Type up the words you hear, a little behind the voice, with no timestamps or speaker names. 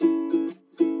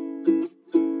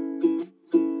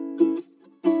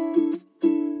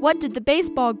What did the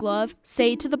baseball glove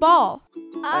say to the ball?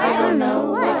 I don't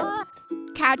know what.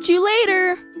 Catch you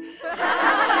later.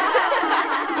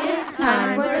 It's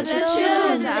time for the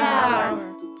Children's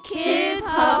Hour. Kids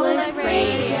Public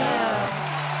Radio.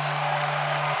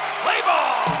 Play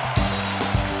ball!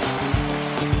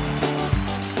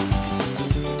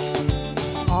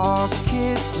 All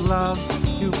kids love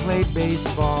to play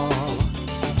baseball.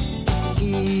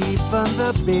 Even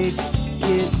the big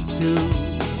kids too.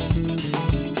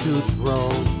 To throw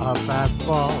a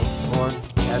fastball or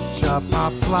catch a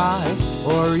pop fly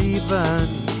or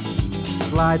even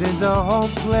slide into home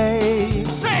plate.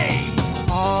 Say!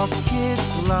 All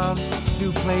kids love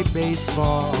to play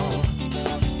baseball.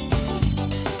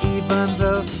 Even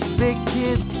the big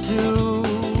kids do.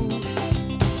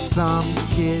 Some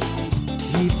kids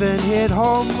even hit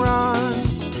home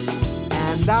runs.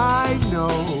 And I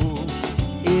know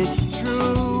it's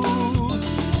true.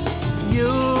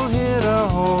 You'll hit a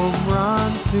home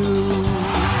run too.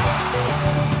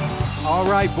 All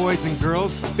right, boys and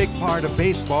girls, the big part of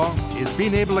baseball is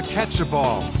being able to catch a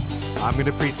ball. I'm going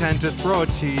to pretend to throw it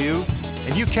to you,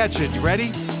 and you catch it. You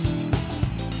ready?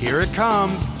 Here it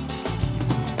comes.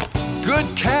 Good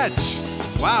catch.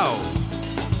 Wow.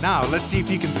 Now, let's see if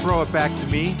you can throw it back to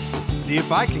me. See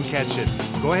if I can catch it.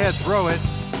 Go ahead, throw it.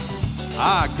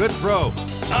 Ah, good throw.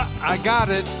 I got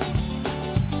it.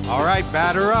 All right,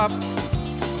 batter up.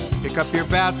 Pick up your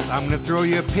bats. I'm going to throw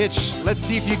you a pitch. Let's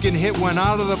see if you can hit one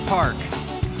out of the park.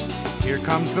 Here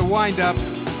comes the windup.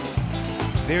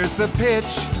 There's the pitch.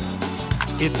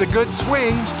 It's a good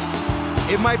swing.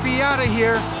 It might be out of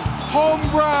here. Home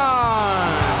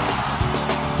run!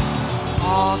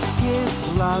 All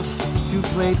kids love to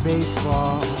play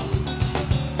baseball.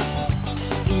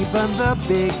 Even the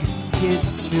big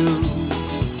kids do.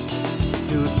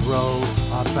 To throw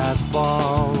a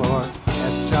fastball or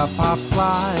catch a pop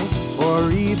fly or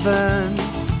even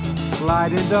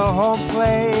slide into home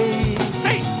plate.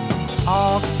 Say!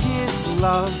 All kids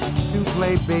love to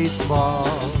play baseball.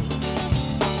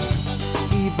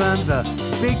 Even the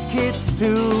big kids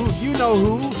too. You know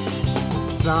who?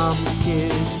 Some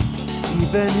kids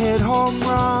even hit home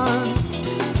runs.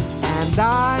 And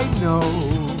I know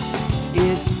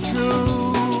it's true.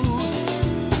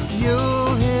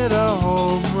 You'll hit a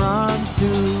home run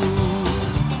too.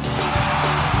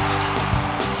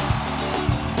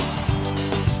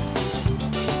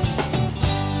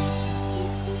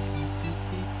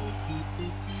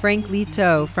 Frank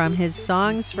Lito from his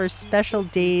Songs for Special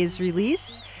Days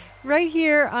release right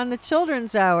here on the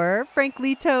Children's Hour. Frank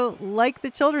Lito, like the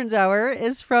Children's Hour,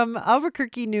 is from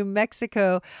Albuquerque, New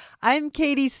Mexico. I'm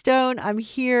Katie Stone. I'm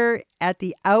here at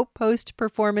the Outpost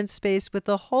Performance Space with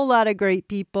a whole lot of great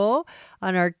people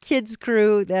on our kids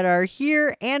crew that are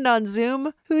here and on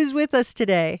Zoom. Who's with us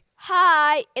today?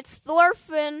 Hi, it's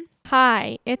Thorfinn.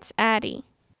 Hi, it's Addie.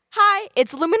 Hi,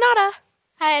 it's Luminata.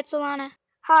 Hi, it's Alana.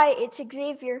 Hi, it's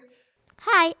Xavier.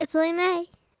 Hi, it's Lily Mae.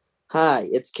 Hi,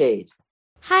 it's Kate.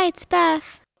 Hi, it's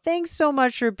Beth. Thanks so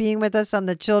much for being with us on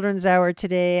the Children's Hour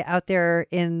today out there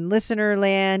in listener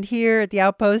land here at the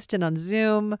Outpost and on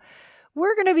Zoom.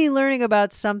 We're going to be learning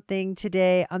about something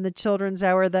today on the Children's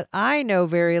Hour that I know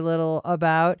very little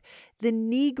about, the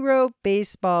Negro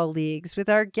Baseball Leagues, with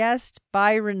our guest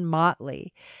Byron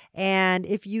Motley. And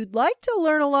if you'd like to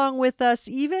learn along with us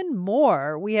even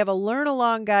more, we have a learn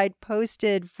along guide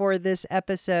posted for this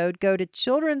episode. Go to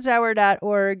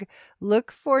childrenshour.org,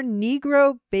 look for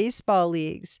Negro Baseball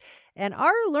Leagues. And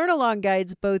our learn along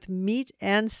guides both meet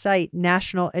and cite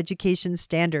national education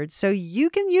standards, so you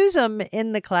can use them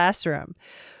in the classroom.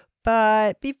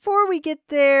 But before we get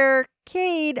there,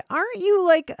 Cade, aren't you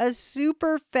like a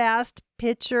super fast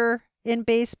pitcher in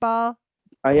baseball?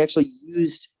 I actually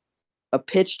used a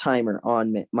pitch timer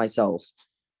on myself,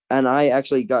 and I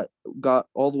actually got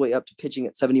all the way up to pitching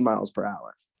at 70 miles per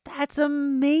hour. That's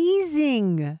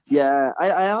amazing. Yeah,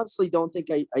 I honestly don't think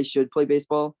I should play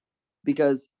baseball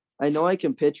because I know I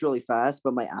can pitch really fast,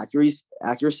 but my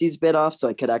accuracy's a bit off, so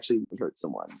I could actually hurt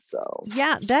someone. So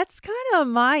yeah, that's kind of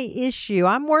my issue.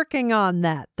 I'm working on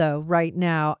that though right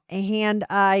now.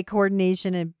 Hand-eye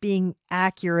coordination and being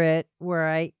accurate where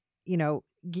I,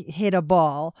 hit a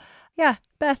ball. Yeah,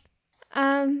 Beth.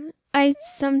 I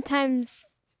sometimes,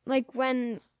 like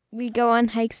when we go on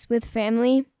hikes with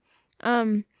family,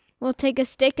 we'll take a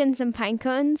stick and some pine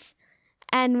cones,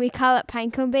 and we call it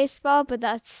pine cone baseball, but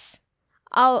that's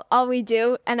all we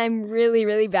do, and I'm really,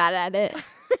 really bad at it.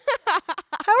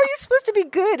 How are you supposed to be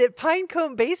good at pine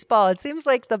cone baseball? It seems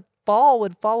like the ball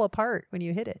would fall apart when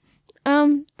you hit it.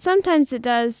 Sometimes it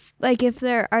does, like if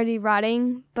they're already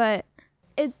rotting, but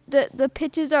the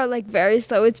pitches are like very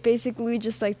slow. It's basically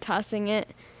just like tossing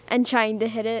it, and trying to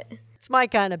hit it. It's my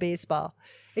kind of baseball.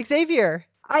 Xavier,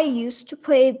 I used to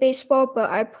play baseball,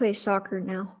 but I play soccer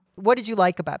now. what did you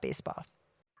like about baseball?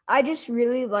 I just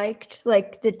really liked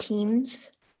the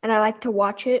teams, and I like to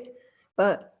watch it,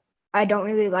 but I don't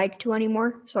really like to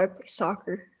anymore, so I play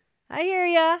soccer. I hear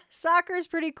ya. Soccer is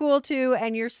pretty cool too,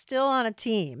 and you're still on a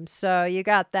team, so you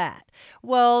got that.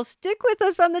 Well, stick with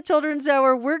us on the Children's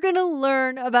Hour. We're going to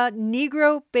learn about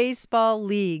Negro Baseball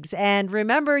Leagues. And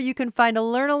remember, you can find a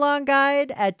Learn Along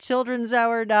guide at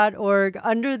childrenshour.org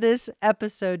under this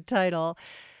episode title.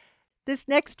 This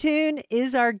next tune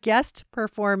is our guest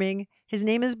performing. His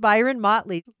name is Byron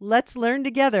Motley. Let's learn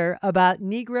together about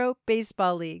Negro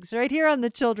Baseball Leagues right here on the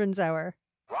Children's Hour.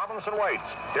 Robinson waits.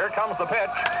 Here comes the pitch.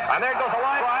 And there goes a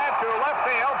line drive to left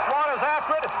field. Swan is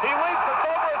after it. He leaps. It's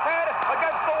over his head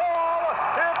against the wall.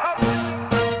 Here comes...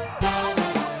 Jackie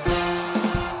Robinson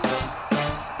is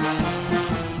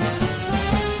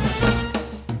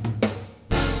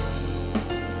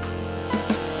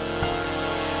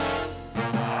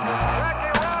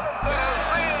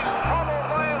being pummeled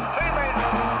by his teammates.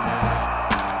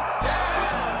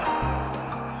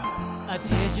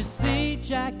 Did you see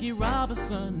Jackie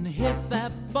Robinson hit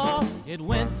that ball? It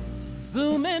went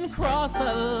zooming across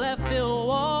the left field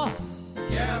wall.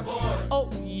 Yeah, boy. Oh,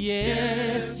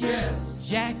 yes, yes.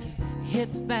 Jackie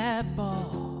hit that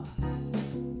ball.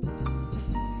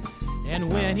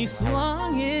 And when he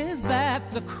swung his bat,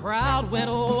 the crowd went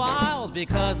wild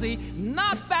because he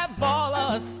knocked that ball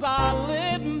a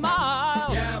solid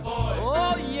mile. Yeah, boy.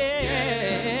 Oh,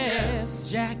 yes.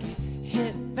 Jackie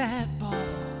hit that ball.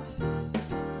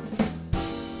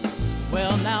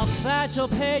 Well, now Satchel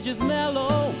Paige is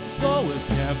mellow, so is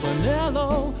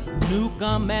Campanello,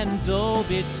 Newcomb and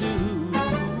Dobie too.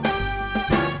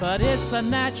 But it's a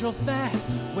natural fact,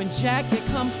 when Jackie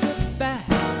comes to bat,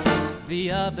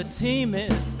 the other team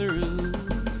is through.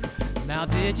 Now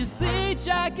did you see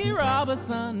Jackie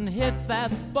Robinson hit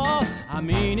that ball? I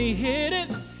mean, he hit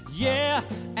it, yeah,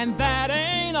 and that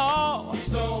ain't all. He's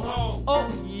so home. Oh,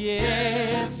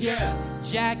 yes, yes,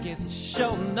 Jackie's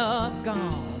sure enough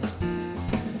gone.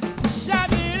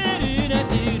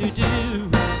 Sha-dee-dee-dee-dee-dee-dee-dee.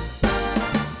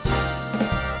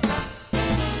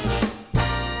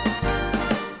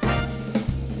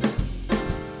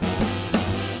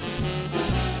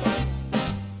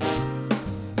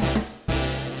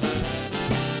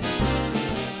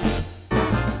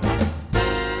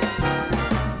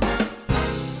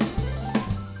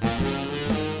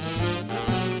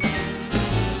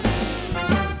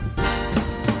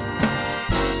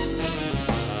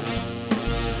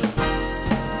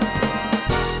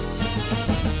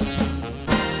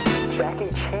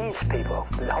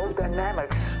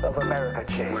 Of America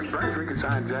changed. When Frank Ricketts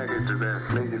signed Jackie to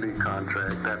that Major League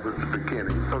contract, that was the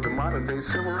beginning of the modern day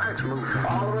civil rights movement.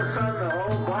 All of a sudden, the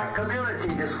whole black community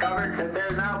discovered that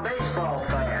they're now baseball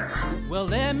fans. Well,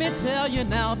 let me tell you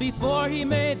now, before he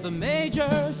made the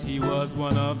majors, he was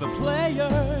one of the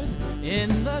players in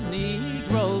the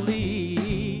Negro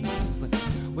Leagues.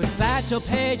 With Satchel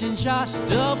Paige and Josh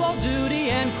Double Duty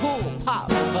and Cool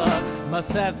Papa,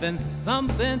 must have been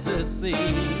something to see.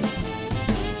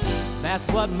 That's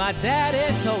what my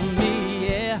daddy told me,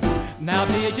 yeah. Now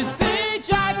did you see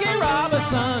Jackie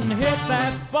Robinson hit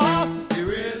that ball? He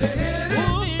really hit it.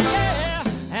 Ooh, yeah.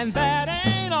 And that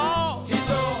ain't all. He's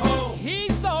so home.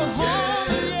 He's so home,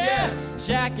 yes, yeah. Yes.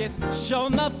 Jackie's sure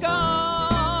enough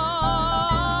gone.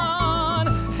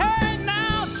 Hey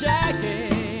now,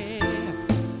 Jackie,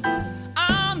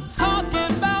 I'm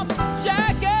talking about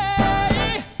Jackie.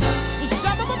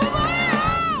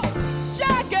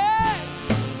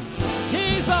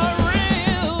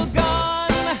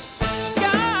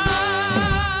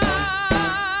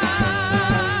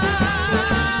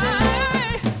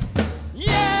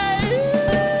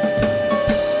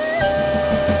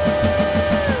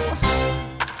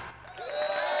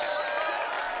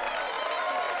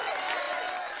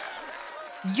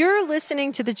 You're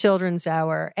listening to the Children's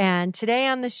Hour, and today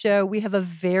on the show, we have a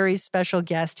very special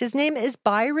guest. His name is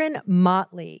Byron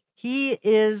Motley. He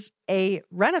is a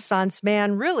Renaissance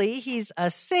man, really. He's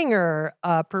a singer,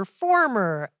 a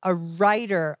performer, a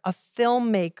writer, a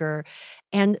filmmaker,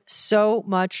 and so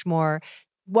much more.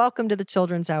 Welcome to the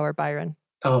Children's Hour, Byron.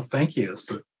 Oh, thank you.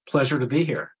 It's a pleasure to be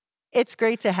here. It's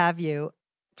great to have you.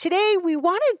 Today, we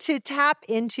wanted to tap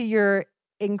into your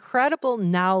incredible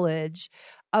knowledge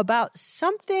about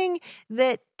something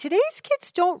that today's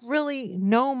kids don't really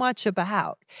know much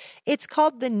about. It's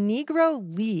called the Negro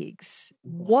Leagues.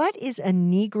 What is a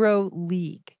Negro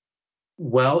League?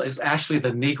 Well, it's actually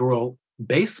the Negro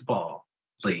Baseball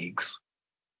Leagues.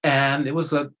 And it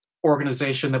was an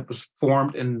organization that was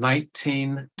formed in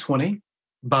 1920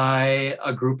 by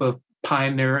a group of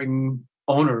pioneering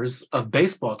owners of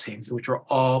baseball teams, which were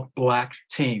all Black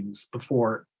teams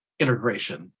before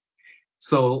integration.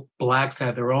 So Blacks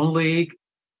had their own league,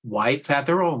 whites had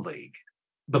their own league.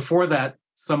 Before that,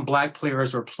 some Black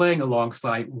players were playing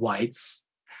alongside whites,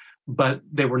 but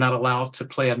they were not allowed to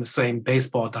play on the same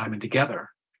baseball diamond together.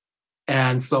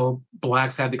 And so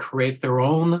Blacks had to create their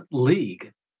own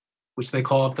league, which they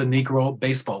called the Negro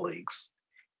Baseball Leagues.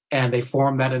 And they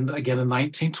formed that again in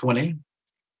 1920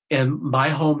 in my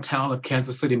hometown of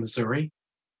Kansas City, Missouri.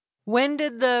 When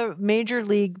did the Major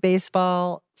League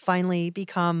Baseball finally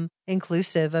become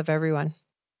inclusive of everyone?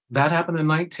 That happened in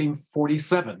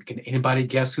 1947. Can anybody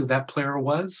guess who that player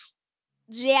was?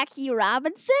 Jackie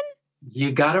Robinson?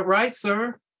 You got it right,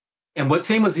 sir. And what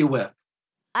team was he with?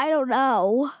 I don't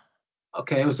know.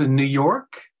 Okay, it was in New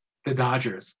York, the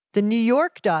Dodgers. The New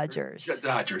York Dodgers. The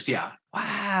Dodgers, yeah.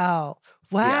 Wow.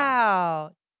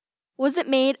 Was it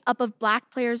made up of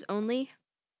Black players only?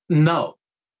 No.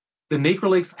 The Negro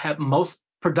Leagues had most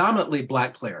predominantly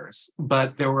Black players,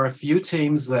 but there were a few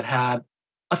teams that had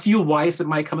a few whites that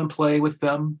might come and play with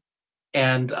them.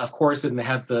 And of course, then they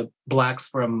had the Blacks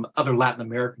from other Latin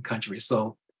American countries.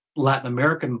 So Latin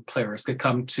American players could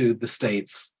come to the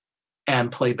States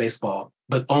and play baseball,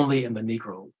 but only in the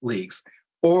Negro Leagues.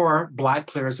 Or Black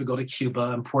players would go to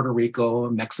Cuba and Puerto Rico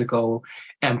and Mexico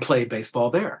and play baseball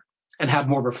there and have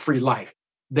more of a free life.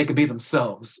 They could be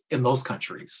themselves in those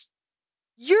countries.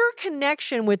 Your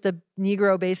connection with the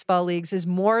Negro Baseball Leagues is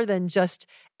more than just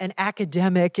an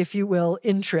academic, if you will,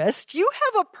 interest. You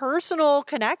have a personal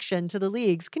connection to the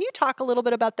leagues. Can you talk a little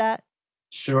bit about that?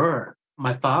 Sure.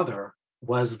 My father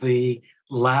was the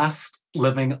last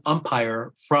living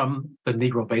umpire from the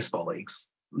Negro Baseball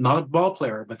Leagues. Not a ball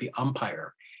player, but the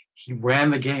umpire. He ran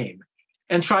the game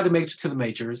and tried to make it to the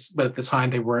majors, but at the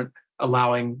time they weren't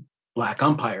allowing Black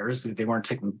umpires. They weren't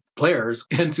taking players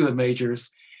into the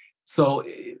majors. So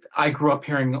I grew up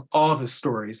hearing all of his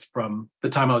stories from the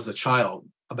time I was a child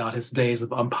about his days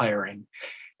of umpiring.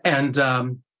 And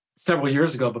several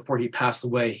years ago, before he passed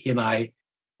away, he and I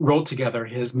wrote together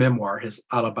his memoir, his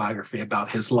autobiography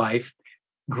about his life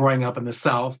growing up in the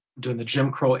South during the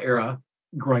Jim Crow era,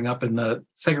 growing up in the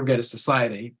segregated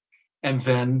society, and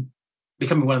then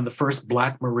becoming one of the first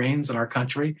Black Marines in our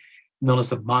country, known as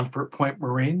the Montfort Point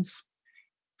Marines.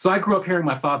 So I grew up hearing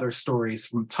my father's stories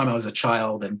from the time I was a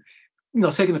child and,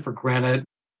 taking it for granted.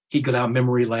 He'd go down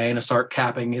memory lane and start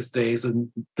capping his days in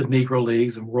the Negro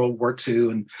Leagues and World War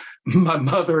II. And my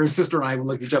mother and sister and I would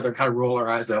look at each other and kind of roll our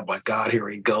eyes. Oh my God, here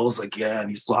he goes again.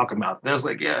 He's talking about this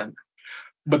again.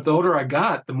 But the older I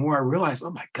got, the more I realized,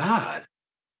 oh my God,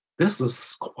 this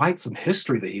was quite some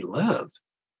history that he lived.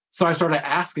 So I started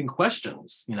asking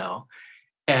questions,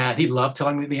 and he loved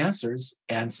telling me the answers.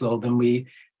 And so then we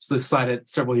decided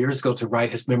several years ago to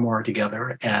write his memoir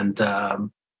together and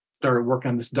started working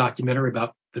on this documentary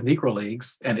about the Negro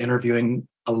Leagues and interviewing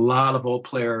a lot of old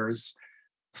players,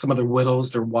 some of their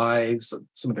widows, their wives,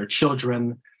 some of their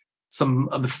children, some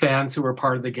of the fans who were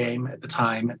part of the game at the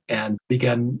time, and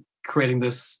began creating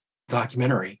this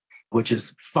documentary, which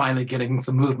is finally getting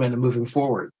some movement and moving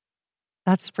forward.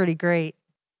 That's pretty great.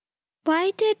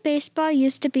 Why did baseball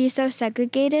used to be so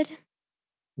segregated?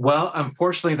 Well,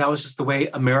 unfortunately, that was just the way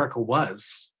America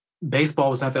was. Baseball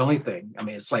was not the only thing. I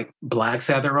mean, it's like Blacks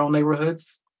had their own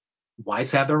neighborhoods, whites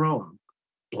had their own.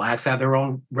 Blacks had their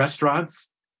own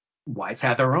restaurants, whites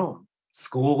had their own.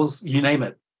 Schools, you name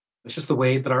it. It's just the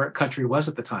way that our country was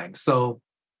at the time. So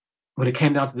when it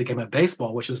came down to the game of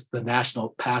baseball, which is the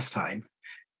national pastime,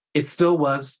 it still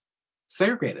was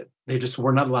segregated. They just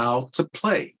were not allowed to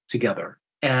play together.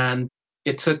 And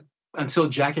it took until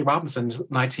Jackie Robinson,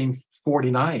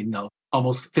 1949,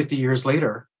 almost 50 years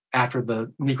later, after the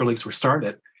Negro Leagues were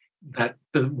started, that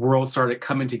the world started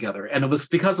coming together. And it was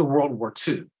because of World War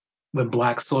II, when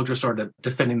Black soldiers started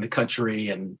defending the country,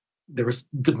 and there was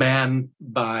demand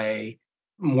by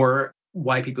more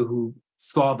white people who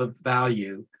saw the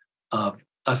value of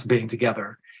us being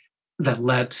together, that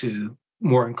led to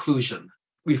more inclusion.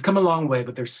 We've come a long way,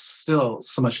 but there's still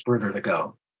so much further to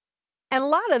go. And a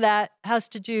lot of that has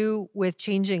to do with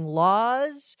changing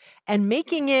laws and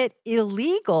making it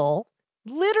illegal,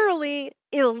 literally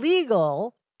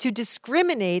illegal, to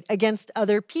discriminate against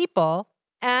other people.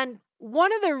 And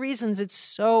one of the reasons it's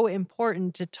so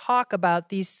important to talk about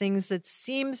these things that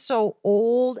seem so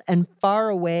old and far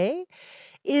away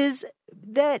is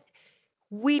that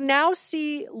we now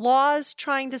see laws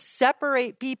trying to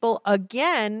separate people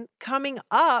again coming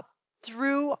up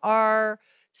through our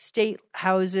state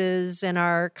houses and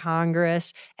our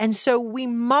Congress. And so we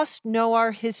must know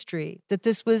our history, that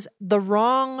this was the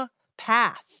wrong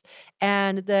path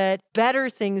and that better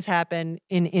things happen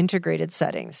in integrated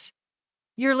settings.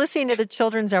 You're listening to the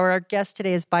Children's Hour. Our guest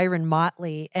today is Byron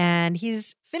Motley, and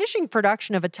he's finishing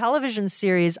production of a television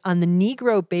series on the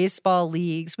Negro Baseball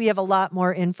Leagues. We have a lot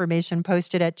more information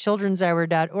posted at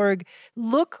childrenshour.org.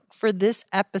 Look for this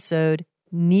episode,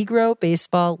 Negro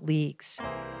Baseball Leagues.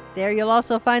 There you'll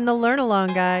also find the Learn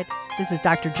Along Guide. This is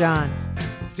Dr. John.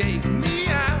 Take me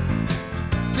out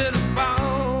to the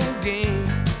ball game.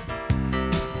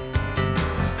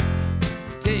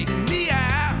 Take me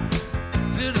out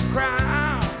to the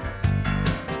crowd.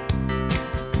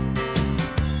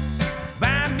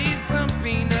 Buy me some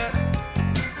peanuts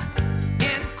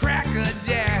and Cracker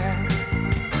Jacks.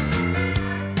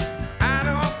 I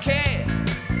don't care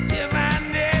if I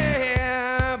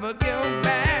never get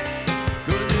back.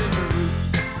 'Cause it's a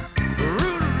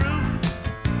root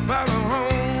for the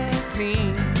home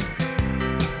team.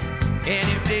 And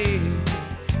if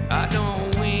I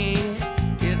don't win,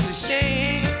 it's a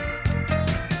shame.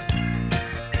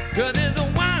 'Cause it's a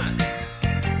 1,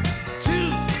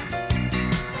 2,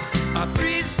 or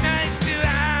 3 strikes to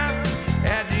out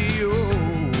at the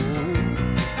old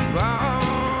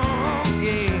ball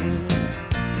game.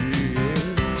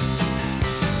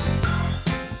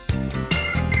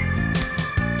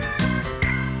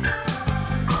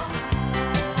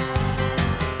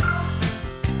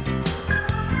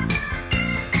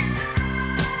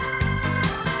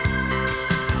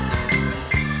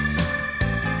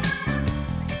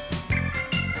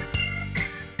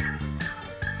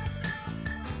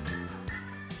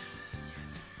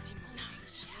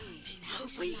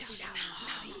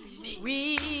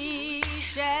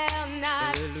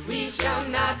 We shall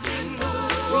not be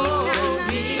moved.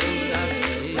 We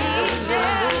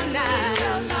shall not.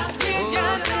 We're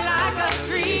just like a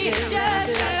tree, just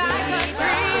like a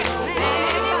tree.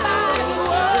 Planted by the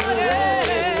water,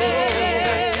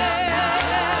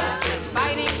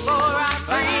 fighting for our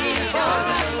freedom.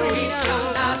 We shall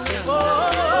not be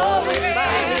moved.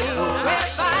 We're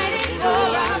fighting for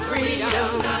our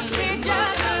freedom. We're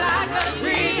just like a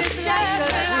tree,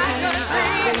 just like a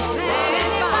tree.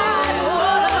 Planted by the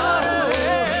water,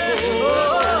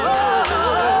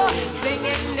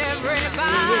 singing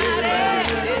everybody.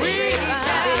 We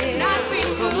shall not be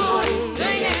moved.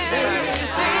 Singing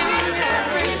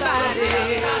everybody.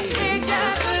 We're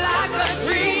just like a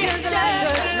tree, just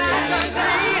like a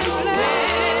tree.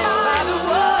 Planted by the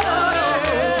water.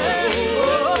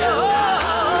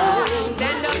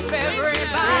 Stand up,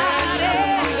 everybody.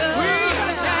 We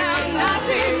shall not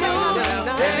be moved.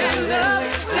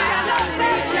 Stand up,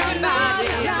 everybody.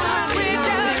 We're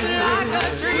just like a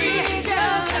tree,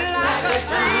 just like a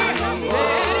tree.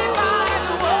 Planted by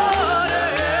the water.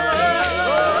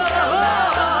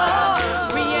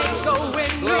 We ain't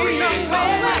going nowhere.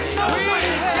 We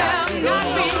shall not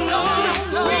be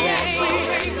moved. We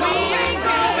ain't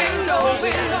going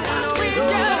nowhere. We're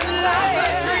just like a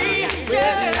tree,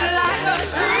 just like a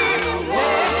tree.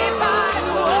 Planted by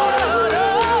the water.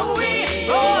 We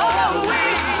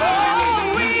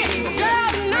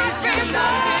shall not be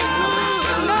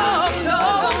moved. No.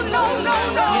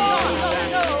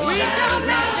 We shall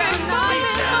not be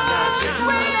moved.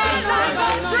 We're like a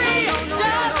tree,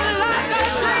 just like a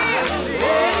tree.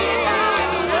 Planted by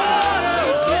the water.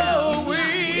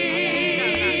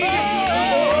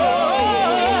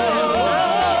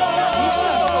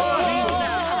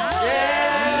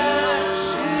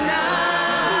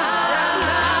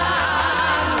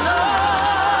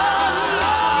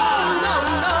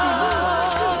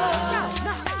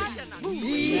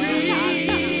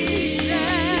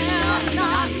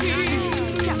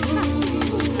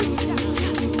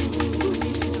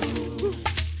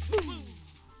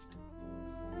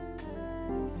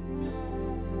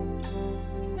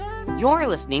 You're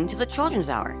listening to the Children's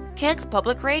Hour, Kids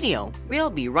Public Radio. We'll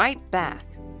be right back.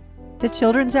 The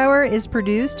Children's Hour is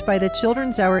produced by the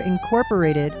Children's Hour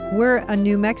Incorporated. We're a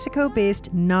New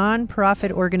Mexico-based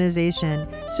nonprofit organization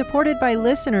supported by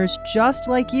listeners just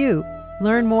like you.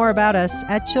 Learn more about us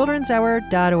at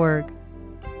childrenshour.org.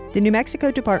 The New Mexico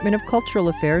Department of Cultural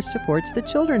Affairs supports the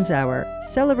Children's Hour.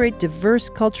 Celebrate diverse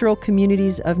cultural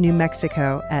communities of New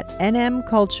Mexico at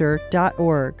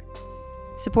nmculture.org.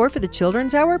 Support for the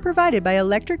Children's Hour provided by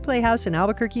Electric Playhouse in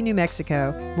Albuquerque, New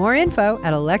Mexico. More info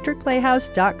at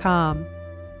electricplayhouse.com.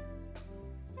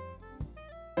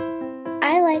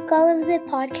 I like all of the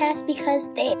podcasts because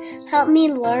they help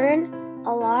me learn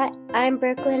a lot. I'm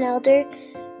Brooklyn Elder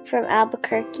from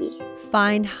Albuquerque.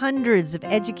 Find hundreds of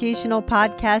educational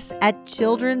podcasts at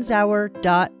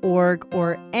childrenshour.org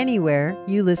or anywhere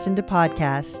you listen to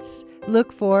podcasts.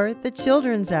 Look for the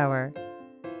Children's Hour.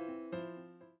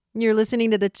 You're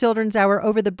listening to the Children's Hour.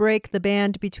 Over the break, the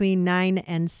band between 9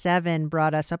 and 7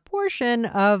 brought us a portion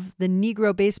of the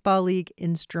Negro Baseball League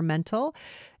instrumental.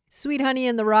 Sweet Honey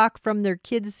and the Rock from their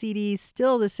kids' CD,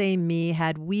 Still the Same Me,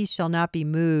 had We Shall Not Be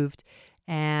Moved.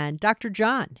 And Dr.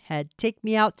 John had Take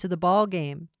Me Out to the Ball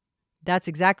Game. That's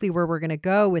exactly where we're going to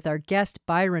go with our guest,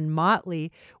 Byron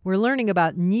Motley. We're learning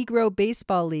about Negro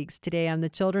Baseball Leagues today on the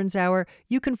Children's Hour.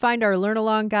 You can find our Learn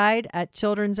Along guide at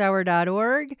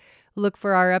childrenshour.org. Look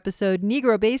for our episode,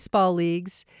 Negro Baseball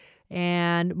Leagues,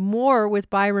 and more with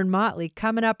Byron Motley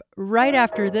coming up right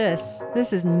after this.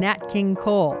 This is Nat King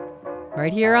Cole,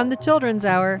 right here on the Children's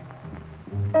Hour.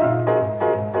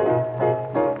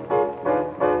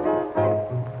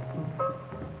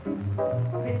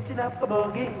 Pitching up a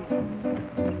boogie,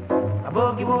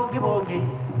 woogie woogie.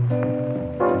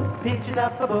 Pitching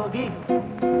up a boogie,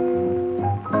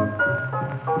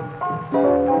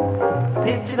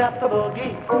 pitching up a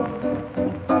boogie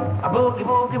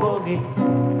woogie woogie.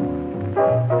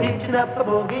 Pitching up a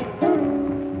boogie.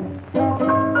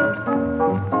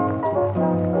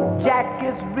 Jack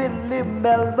is really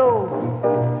mellow.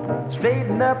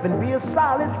 Straighten up and be a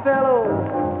solid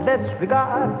fellow. Let's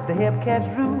regard the hepcat's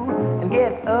rule and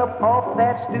get up off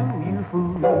that stool, you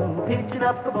fool. Pitching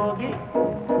up a boogie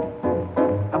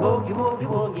woogie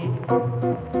woogie.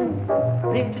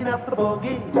 Pitching up a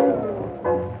boogie.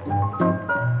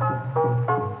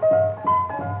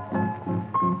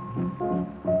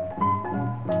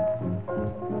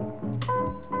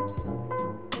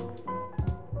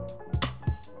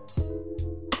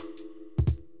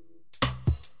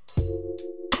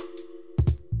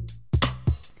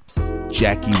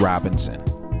 Jackie Robinson.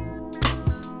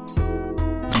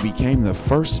 He became the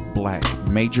first black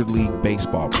Major League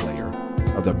Baseball player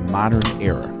of the modern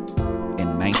era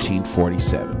in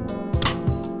 1947.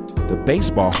 The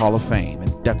Baseball Hall of Fame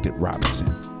inducted Robinson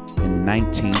in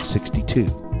 1962.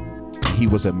 He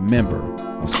was a member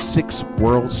of 6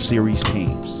 World Series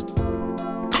teams.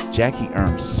 Jackie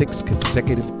earned 6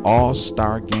 consecutive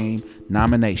All-Star Game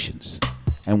nominations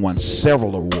and won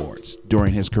several awards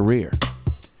during his career.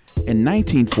 In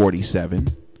 1947,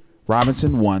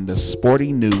 Robinson won the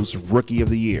Sporting News Rookie of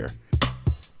the Year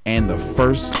and the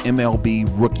first MLB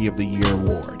Rookie of the Year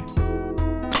award.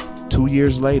 2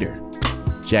 years later,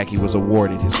 Jackie was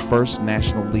awarded his first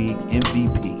National League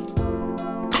MVP.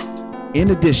 In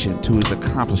addition to his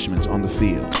accomplishments on the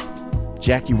field,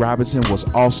 Jackie Robinson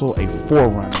was also a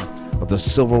forerunner of the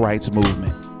Civil Rights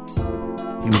Movement.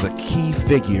 He was a key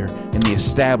figure in the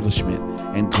establishment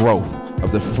and growth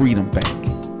of the Freedom Bank,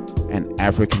 an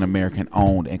African-American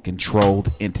owned and controlled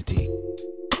entity.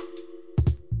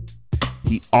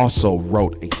 He also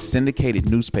wrote a syndicated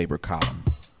newspaper column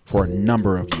for a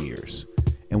number of years,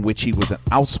 in which he was an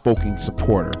outspoken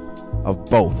supporter of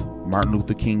both Martin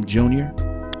Luther King Jr.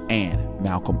 and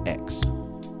Malcolm X.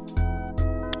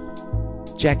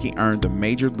 Jackie earned the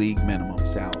Major League minimum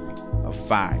salary of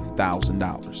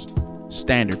 $5,000,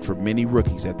 standard for many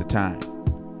rookies at the time.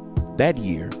 That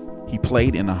year, he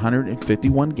played in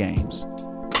 151 games,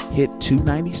 hit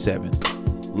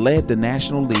 .297, led the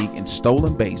National League in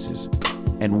stolen bases,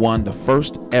 and won the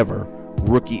first ever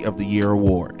Rookie of the Year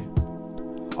award.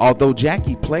 Although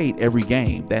Jackie played every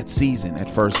game that season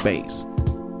at first base,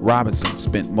 Robinson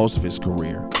spent most of his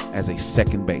career as a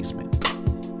second baseman.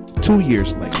 2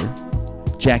 years later,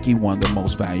 Jackie won the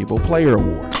Most Valuable Player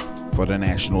award for the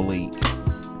National League.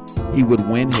 He would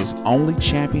win his only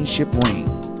championship ring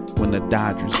when the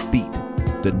Dodgers beat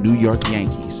the New York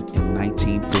Yankees in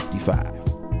 1955.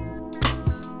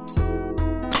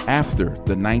 After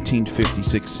the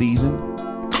 1956 season,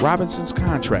 Robinson's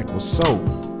contract was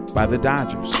sold by the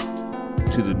Dodgers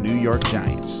to the New York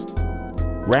Giants.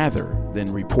 Rather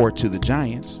than report to the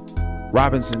Giants,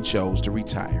 Robinson chose to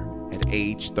retire at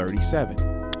age 37.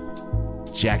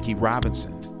 Jackie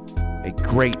Robinson, a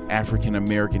great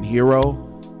African-American hero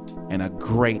and a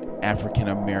great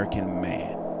African-American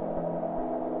man.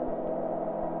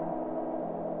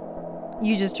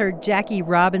 You just heard Jackie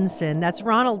Robinson. That's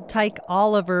Ronald Tyke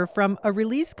Oliver from a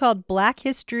release called Black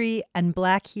History and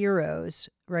Black Heroes,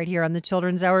 right here on the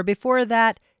Children's Hour. Before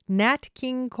that, Nat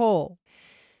King Cole.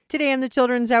 Today on the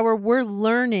Children's Hour, we're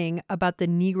learning about the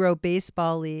Negro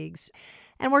Baseball Leagues.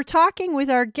 And we're talking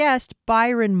with our guest,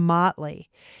 Byron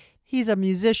Motley. He's a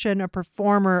musician, a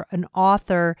performer, an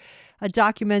author, a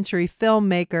documentary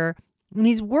filmmaker, and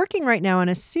he's working right now on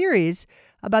a series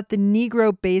about the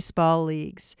Negro Baseball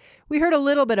Leagues. We heard a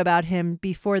little bit about him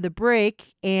before the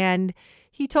break, and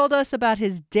he told us about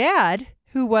his dad,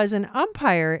 who was an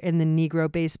umpire in the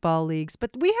Negro Baseball Leagues. But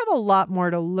we have a lot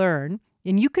more to learn.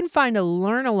 And you can find a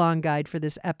learn-along guide for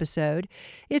this episode.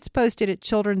 It's posted at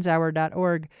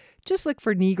childrenshour.org. Just look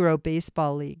for Negro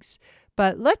Baseball Leagues.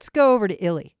 But let's go over to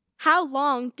Illy. How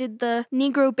long did the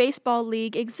Negro Baseball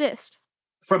League exist?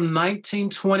 From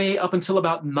 1920 up until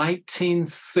about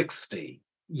 1960.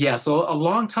 Yeah, so a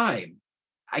long time.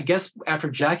 I guess after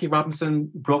Jackie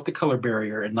Robinson broke the color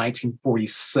barrier in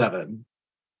 1947,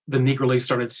 the Negro League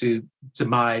started to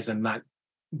demise and not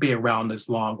be around as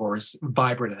long or as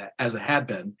vibrant as it had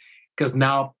been, because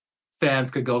now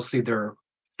fans could go see their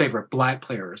favorite Black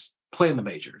players play in the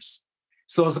majors.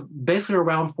 So it's basically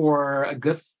around for a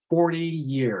good 40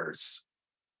 years.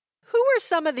 Who are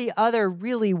some of the other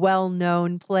really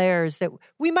well-known players that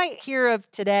we might hear of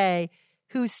today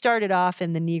who started off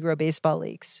in the Negro Baseball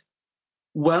Leagues?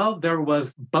 Well, there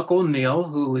was Buck O'Neill,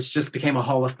 who just became a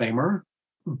Hall of Famer.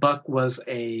 Buck was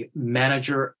a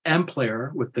manager and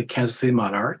player with the Kansas City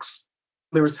Monarchs.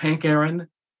 There was Hank Aaron.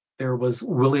 There was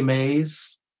Willie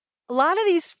Mays. A lot of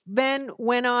these men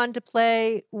went on to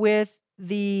play with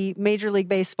the Major League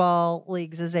Baseball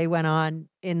leagues as they went on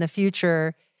in the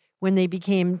future when they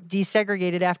became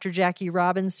desegregated after Jackie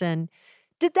Robinson.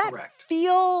 Did that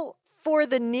feel for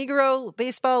the Negro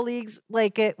Baseball Leagues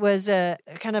like it was a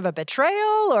kind of a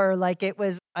betrayal or like it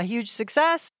was a huge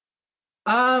success?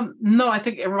 No, I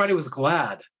think everybody was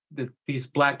glad that these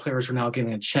Black players were now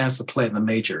getting a chance to play in the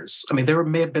majors. I mean, there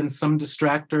may have been some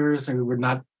distractors and we were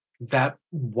not that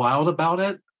wild about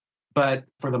it, but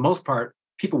for the most part,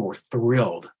 people were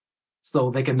thrilled.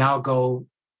 So they can now go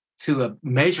to a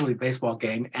Major League Baseball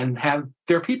game and have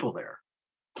their people there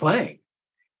playing.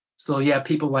 So yeah,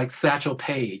 people like Satchel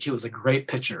Paige, he was a great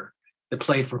pitcher that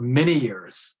played for many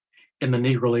years in the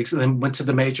Negro Leagues and then went to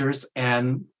the majors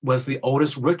and was the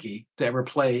oldest rookie to ever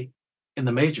play in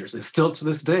the majors. And still to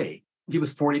this day, he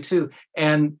was 42.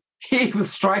 And he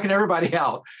was striking everybody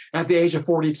out at the age of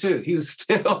 42. He was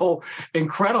still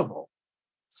incredible.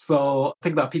 So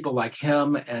think about people like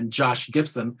him and Josh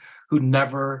Gibson, who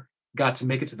never got to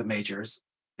make it to the majors.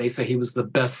 They say he was the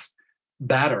best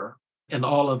batter in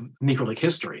all of Negro League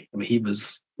history. I mean, he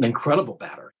was an incredible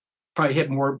batter. Probably hit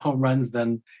more home runs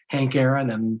than Hank Aaron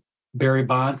and Barry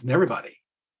Bonds and everybody.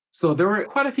 So there were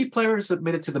quite a few players that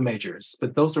made it to the majors,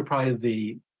 but those are probably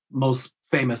the most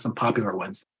famous and popular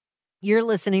ones. You're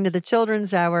listening to the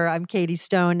Children's Hour. I'm Katie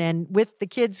Stone, and with the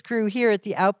kids crew here at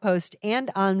the Outpost and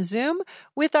on Zoom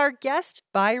with our guest,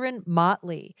 Byron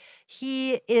Motley.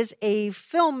 He is a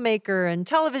filmmaker and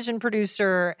television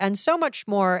producer and so much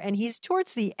more, and he's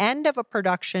towards the end of a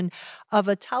production of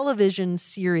a television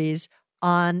series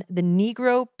on the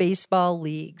Negro Baseball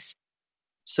Leagues.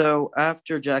 So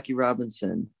after Jackie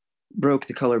Robinson broke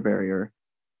the color barrier,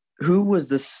 who was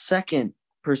the second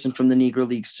person from the Negro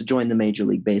Leagues to join the Major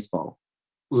League Baseball?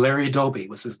 Larry Doby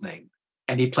was his name.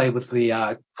 And he played with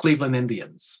the Cleveland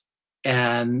Indians.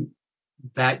 And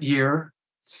that year,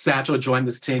 Satchel joined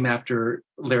this team after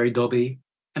Larry Doby.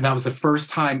 And that was the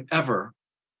first time ever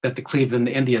that the Cleveland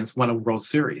Indians won a World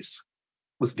Series,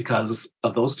 was because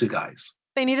of those two guys.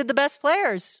 They needed the best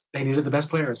players. They needed the best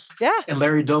players. Yeah. And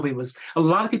Larry Doby was, a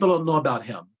lot of people don't know about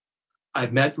him. I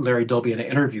met Larry Doby and I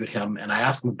interviewed him and I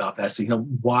asked him about that. I said,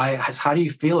 how do you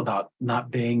feel about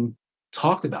not being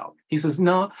talked about? He says,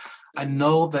 no, I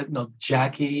know that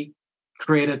Jackie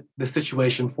created the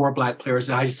situation for Black players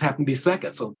and I just happened to be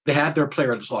second. So they had their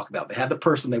player to talk about. They had the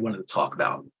person they wanted to talk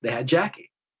about. They had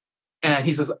Jackie. And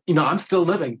he says, I'm still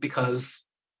living because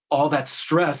all that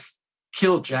stress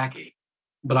killed Jackie,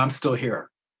 but I'm still here.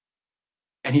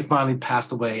 And he finally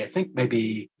passed away. I think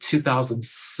maybe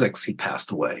 2006 he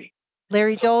passed away.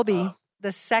 Larry Doby,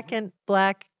 the second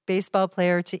Black baseball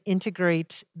player to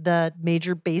integrate the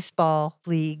Major Baseball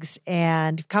Leagues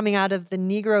and coming out of the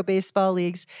Negro Baseball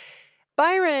Leagues.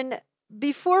 Byron,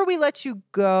 before we let you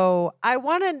go, I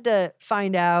wanted to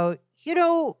find out,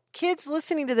 kids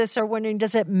listening to this are wondering,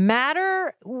 does it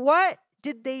matter? What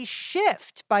did they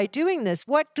shift by doing this?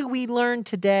 What do we learn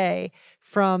today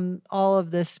from all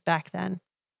of this back then?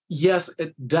 Yes,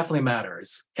 it definitely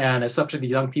matters. And it's up to the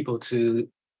young people to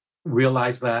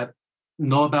realize that,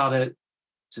 know about it,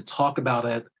 to talk about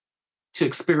it, to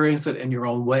experience it in your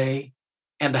own way,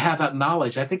 and to have that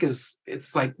knowledge. I think it's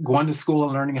like going to school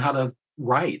and learning how to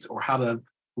write or how to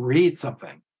read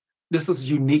something. This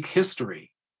is unique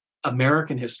history,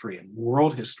 American history and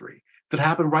world history that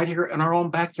happened right here in our own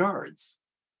backyards.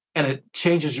 And it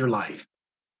changes your life.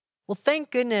 Well, thank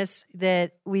goodness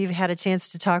that we've had a chance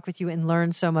to talk with you and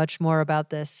learn so much more about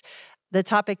this. The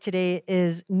topic today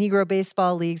is Negro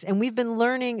Baseball Leagues, and we've been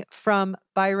learning from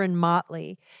Byron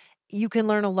Motley. You can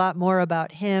learn a lot more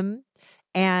about him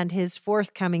and his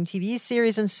forthcoming TV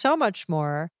series and so much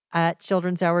more at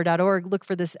childrenshour.org. Look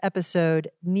for this episode,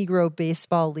 Negro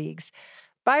Baseball Leagues.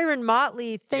 Byron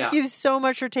Motley, thank you so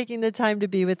much for taking the time to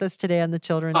be with us today on the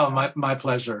Children's Hour. My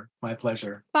pleasure. My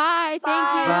pleasure. Bye. Thank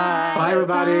you. Bye,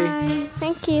 everybody. Bye.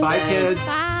 Thank you. Bye, kids.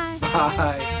 Bye.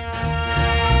 Bye.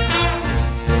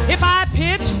 If I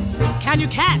pitch, can you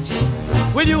catch?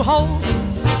 Will you hold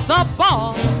the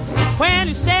ball? When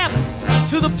you step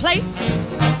to the plate,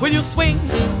 will you swing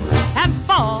and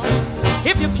fall?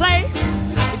 If you play,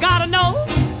 you gotta know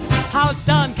how it's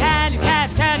done. Can you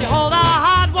catch? Can you hold a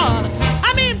hard one?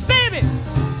 I mean, baby,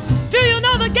 do you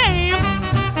know the game?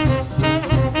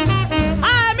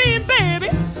 I mean, baby,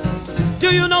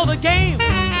 do you know the game?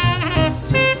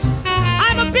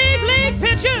 I'm a big league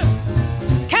pitcher.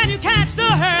 Can you catch the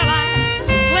hurl I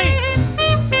sling?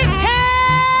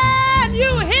 Can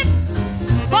you hit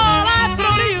ball I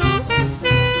throw to you?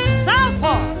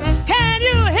 Southpaw, can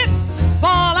you hit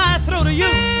ball I throw to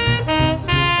you?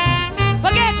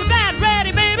 But get your bat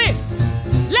ready, baby.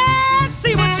 Let's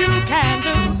see what you can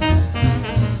do.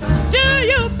 Do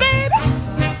you, baby,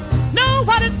 know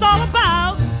what it's all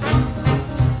about?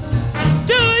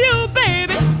 Do you,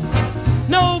 baby,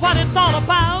 know what it's all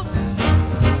about?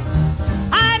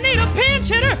 I need a pinch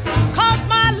hitter, 'cause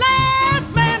my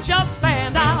last man just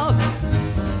fanned out.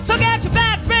 So get your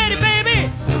bat ready, baby.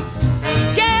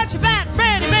 Get your bat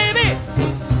ready, baby.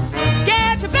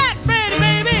 Get your bat ready,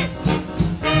 baby.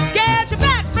 Get your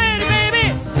bat ready,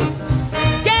 baby.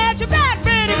 Get your bat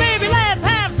ready, baby. Let's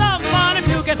have some fun. If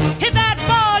you can hit that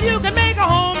ball, you can make a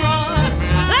home run.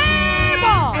 Play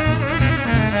ball.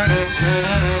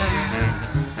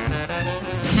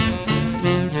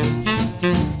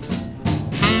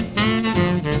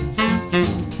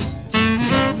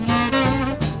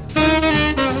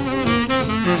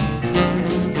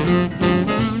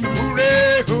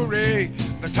 Hooray, hooray,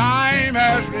 the time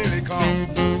has really come.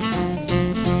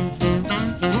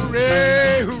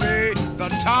 Hooray, hooray, the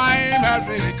time has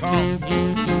really come.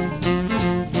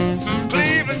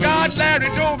 Cleveland got Larry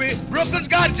Doby, Brooklyn's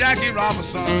got Jackie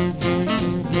Robinson.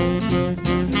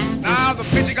 Now the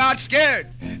pitcher got scared,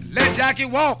 let Jackie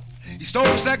walk. He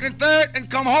stole second and third and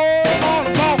come home on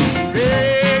a walk.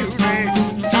 Hooray, hooray,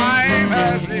 the time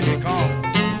has really come.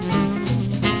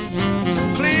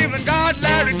 Cleveland got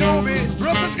Larry Doby,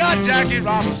 Brooklyn's got Jackie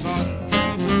Robinson.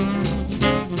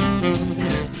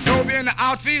 Doby in the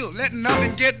outfield, letting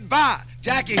nothing get by.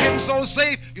 Jackie hitting so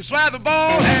safe, you swear the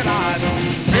ball had eyes.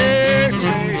 Hey,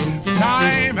 hooray, the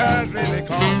time has really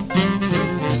come.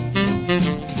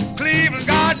 Cleveland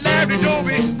got Larry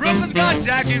Doby, Brooklyn's got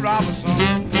Jackie Robinson.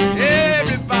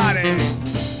 Everybody.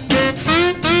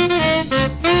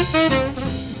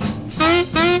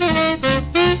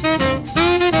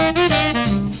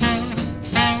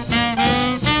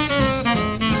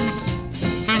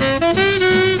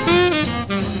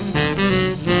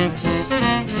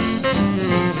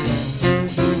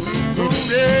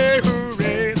 Hooray,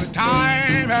 hooray, the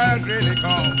time has really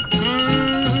come.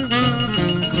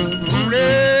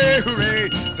 Hooray, hooray,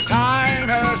 the time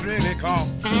has really come.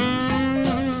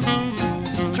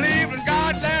 Cleveland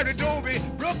got Larry Doby,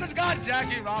 Brooklyn's got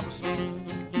Jackie Robinson.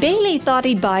 Bailey thought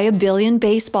he'd buy 1 billion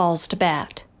baseballs to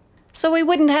bat, so he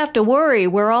wouldn't have to worry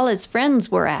where all his friends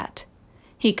were at.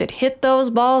 He could hit those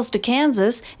balls to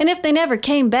Kansas, and if they never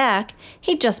came back,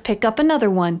 he'd just pick up another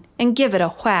one and give it a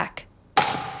whack.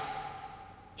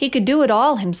 He could do it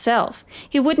all himself.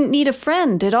 He wouldn't need a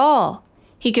friend at all.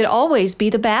 He could always be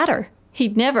the batter.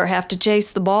 He'd never have to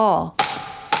chase the ball.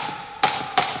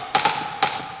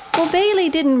 Well, Bailey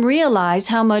didn't realize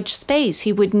how much space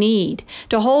he would need.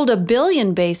 To hold 1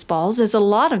 billion baseballs is a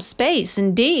lot of space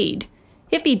indeed.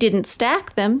 If he didn't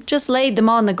stack them, just laid them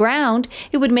on the ground,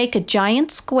 it would make a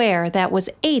giant square that was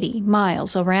 80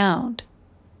 miles around.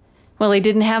 Well, he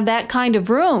didn't have that kind of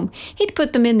room. He'd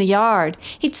put them in the yard.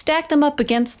 He'd stack them up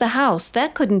against the house.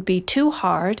 That couldn't be too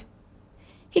hard.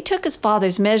 He took his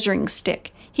father's measuring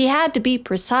stick. He had to be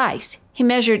precise. He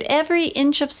measured every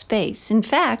inch of space. In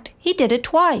fact, he did it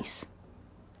twice.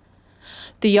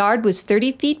 The yard was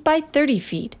 30 feet by 30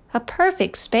 feet, a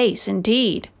perfect space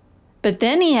indeed. But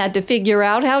then he had to figure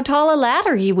out how tall a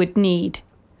ladder he would need.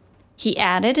 He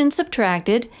added and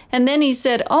subtracted, and then he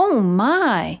said, "Oh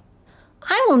my!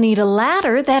 I will need a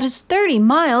ladder that is 30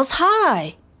 miles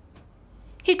high."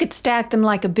 He could stack them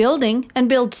like a building and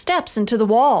build steps into the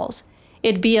walls.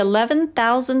 It'd be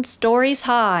 11,000 stories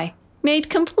high, made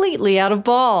completely out of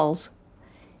balls.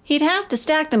 He'd have to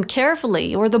stack them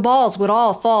carefully or the balls would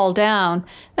all fall down,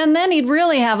 and then he'd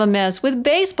really have a mess with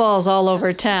baseballs all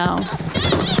over town.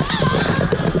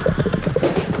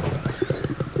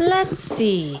 Let's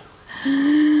see.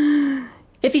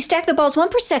 If he stacked the balls 1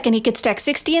 per second, he could stack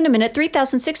 60 in a minute,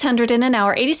 3,600 in an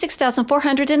hour,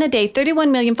 86,400 in a day,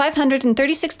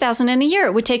 31,536,000 in a year.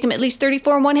 It would take him at least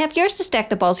 34.5 years to stack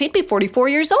the balls. He'd be 44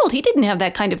 years old. He didn't have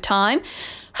that kind of time.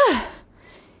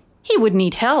 He would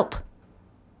need help.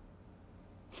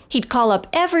 He'd call up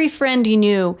every friend he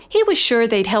knew. He was sure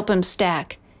they'd help him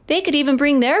stack. They could even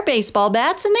bring their baseball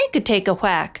bats and they could take a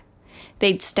whack.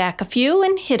 They'd stack a few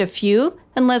and hit a few,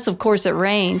 unless of course it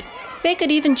rained. They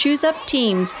could even choose up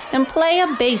teams and play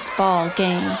a baseball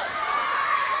game.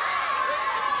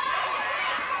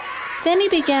 Then he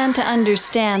began to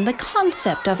understand the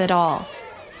concept of it all.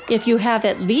 If you have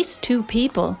at least 2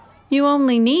 people, you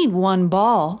only need 1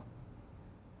 ball.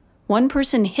 One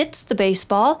person hits the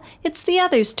baseball, it's the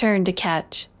other's turn to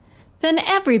catch. Then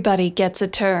everybody gets a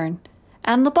turn,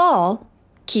 and the ball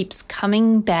keeps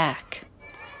coming back.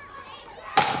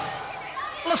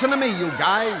 Listen to me, you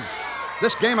guys.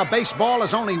 This game of baseball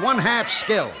is only 1/2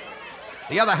 skill.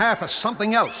 The other half is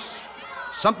something else,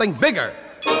 something bigger.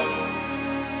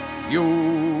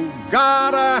 You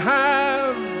gotta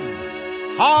have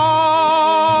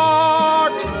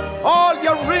heart. All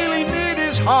you really need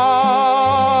is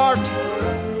heart.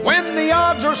 When the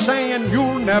odds are saying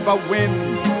you'll never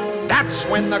win, that's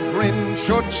when the grin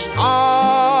should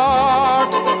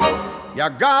start. You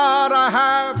gotta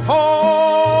have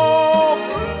hope.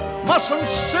 Mustn't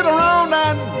sit around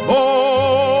and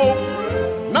mope.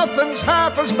 Nothing's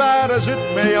half as bad as it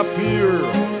may appear.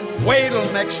 Wait till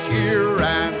next year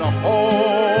and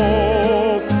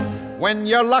hope. When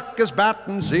your luck is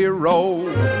batting 0,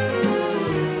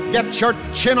 get your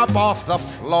chin up off the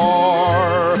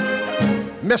floor.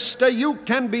 Mister, you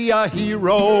can be a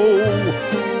hero.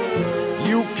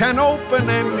 You can open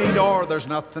any door. There's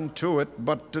nothing to it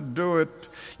but to do it.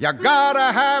 You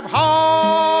gotta have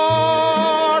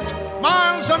heart.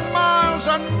 Miles and miles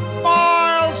and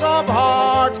miles of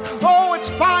heart. Oh, it's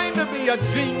fine to be a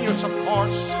genius, of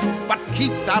course, but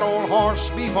keep that old horse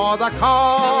before the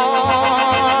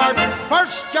cart.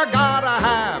 First you gotta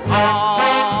have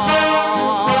heart.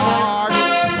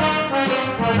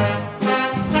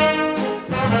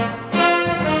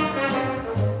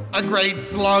 A great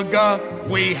slugger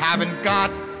we haven't got.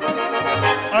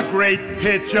 A great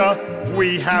pitcher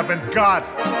we haven't got.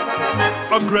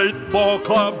 A great ball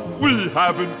club we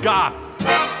haven't got.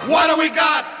 What do we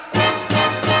got?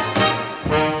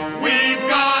 We've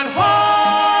got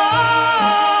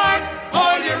heart.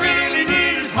 All you really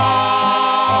need is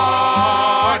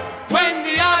heart. When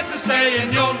the odds are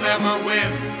saying you'll never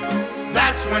win,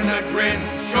 that's when the grin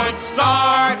should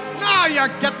start. Now you're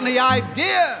getting the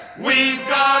idea. We've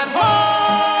got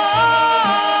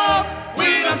hope.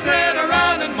 We don't sit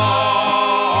around and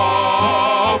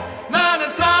mope. Not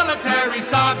a solitary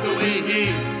sob do we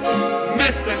heave,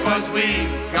 mister, 'cause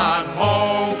we've got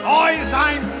hope. Boys,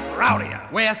 I'm proud of you.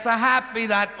 We're so happy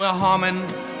that we're humming.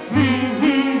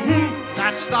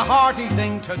 That's the hearty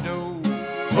thing to do.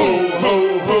 Ho,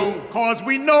 ho, ho. 'Cause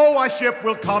we know our ship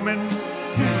will come in.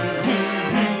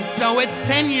 So it's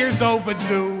 10 years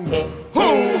overdue.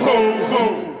 Ho, ho,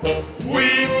 ho.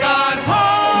 We've got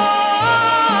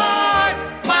heart.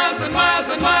 Miles and miles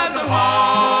and miles of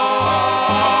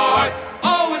heart.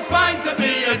 Oh, it's fine to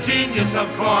be a genius,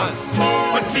 of course,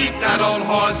 but keep that old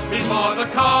horse before the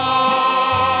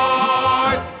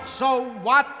cart. So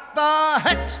what the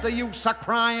heck's the use of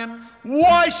crying?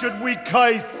 Why should we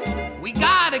curse? We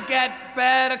gotta get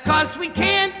better, 'cause we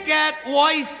can't get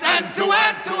worse. And to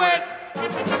add to it,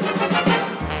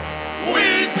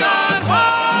 we've got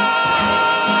heart.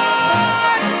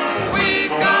 We've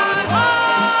got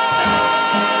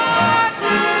heart.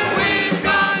 We've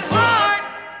got heart.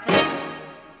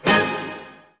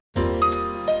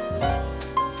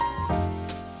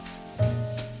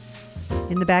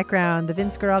 In the background, the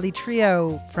Vince Guaraldi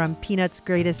Trio from Peanuts'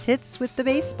 Greatest Hits with the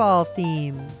baseball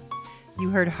theme. You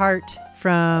heard Heart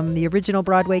from the original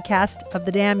Broadway cast of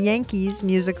the Damn Yankees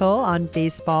musical on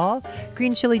baseball.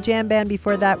 Green Chili Jam Band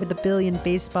before that with A Billion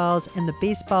Baseballs, and the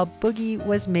baseball boogie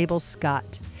was Mabel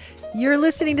Scott. You're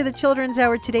listening to the Children's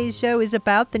Hour. Today's show is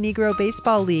about the Negro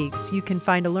Baseball Leagues. You can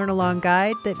find a learn-along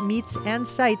guide that meets and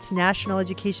cites national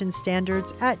education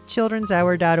standards at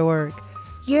childrenshour.org.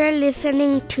 You're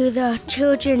listening to the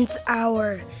Children's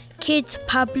Hour, Kids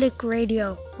Public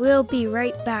Radio. We'll be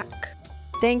right back.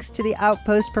 Thanks to the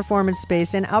Outpost Performance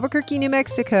Space in Albuquerque, New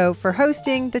Mexico for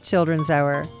hosting the Children's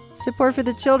Hour. Support for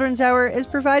the Children's Hour is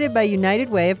provided by United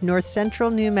Way of North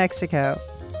Central New Mexico.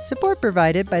 Support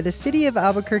provided by the City of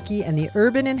Albuquerque and the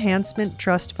Urban Enhancement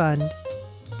Trust Fund.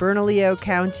 Bernalillo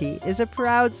County is a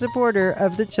proud supporter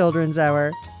of the Children's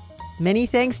Hour. Many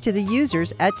thanks to the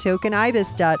users at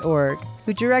tokenibis.org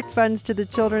who direct funds to the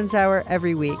Children's Hour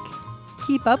every week.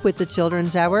 Keep up with the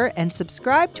Children's Hour and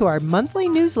subscribe to our monthly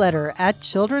newsletter at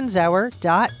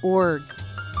childrenshour.org.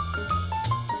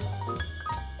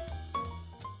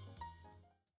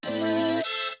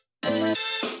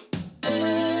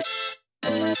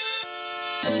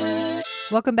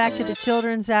 Welcome back to the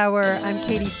Children's Hour. I'm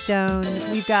Katie Stone.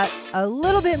 We've got a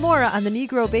little bit more on the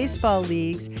Negro Baseball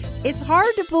Leagues. It's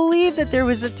hard to believe that there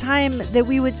was a time that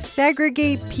we would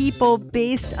segregate people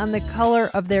based on the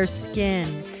color of their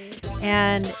skin.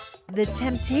 And the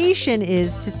temptation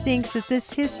is to think that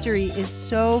this history is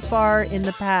so far in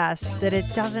the past that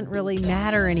it doesn't really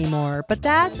matter anymore. But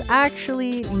that's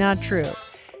actually not true.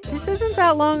 This isn't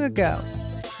that long ago.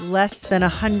 Less than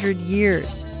 100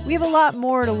 years. We have a lot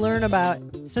more to learn about,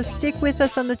 so stick with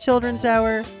us on the Children's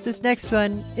Hour. This next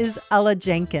one is Ella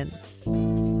Jenkins.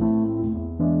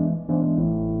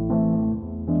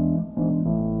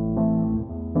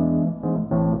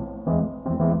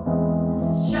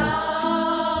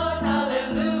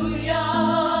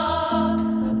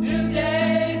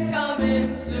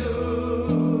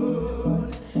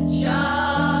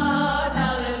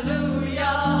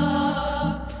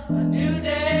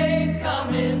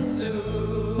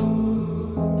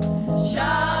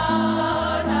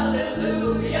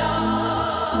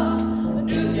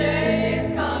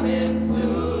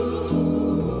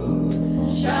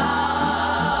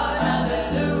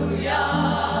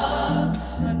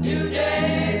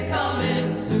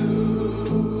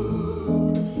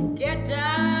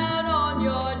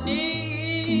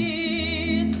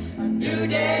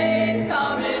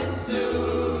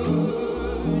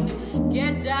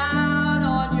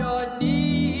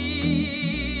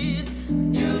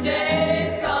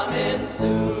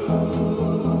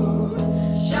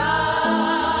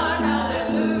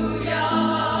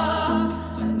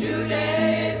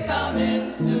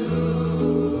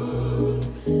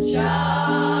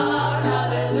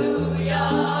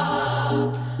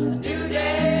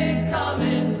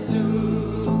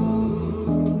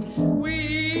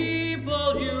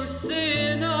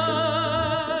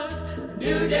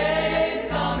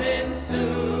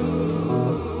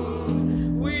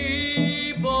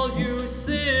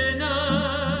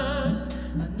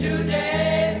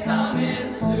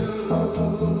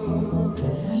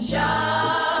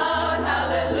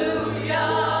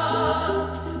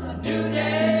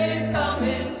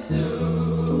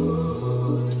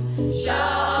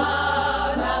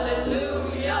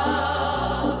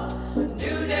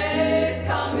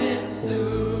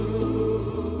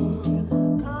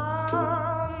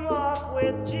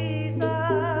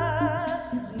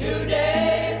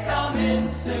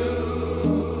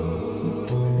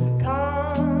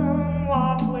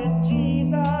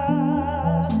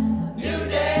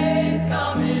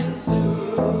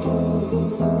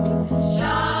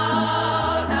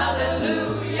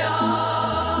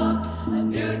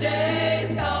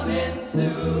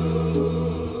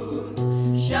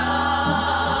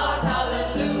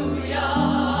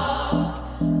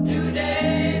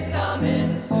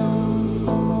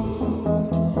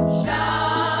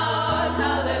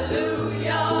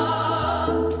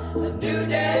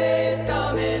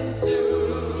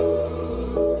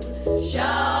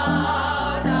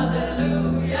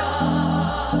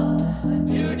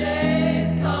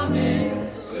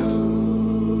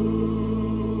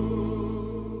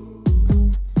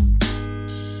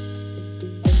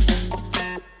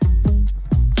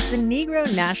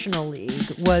 National League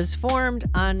was formed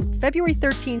on February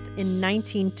 13th in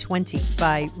 1920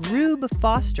 by Rube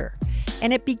Foster,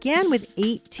 and it began with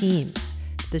 8 teams: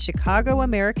 the Chicago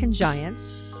American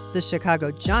Giants, the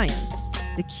Chicago Giants,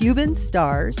 the Cuban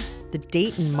Stars, the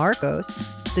Dayton Marcos,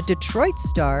 the Detroit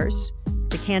Stars,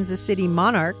 the Kansas City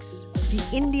Monarchs, the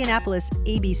Indianapolis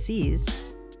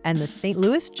ABCs, and the St.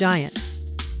 Louis Giants.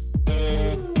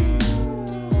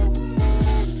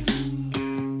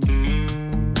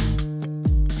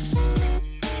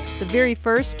 The very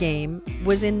first game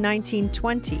was in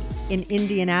 1920 in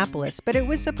Indianapolis, but it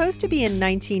was supposed to be in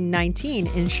 1919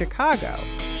 in Chicago.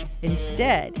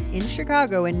 Instead, in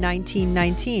Chicago in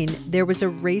 1919, there was a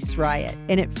race riot,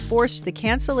 and it forced the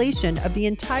cancellation of the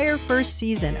entire first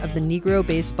season of the Negro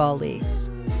Baseball Leagues.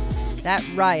 That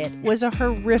riot was a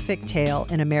horrific tale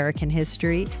in American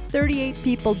history. 38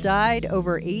 people died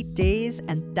over 8 days,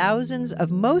 and thousands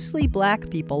of mostly black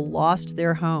people lost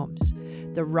their homes.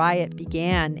 The riot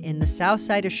began in the south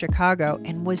side of Chicago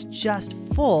and was just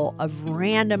full of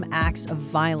random acts of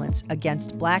violence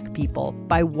against black people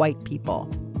by white people.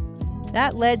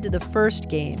 That led to the first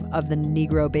game of the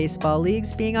Negro Baseball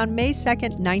Leagues being on May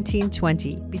 2nd,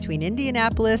 1920, between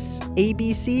Indianapolis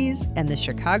ABCs and the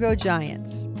Chicago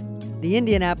Giants. The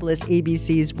Indianapolis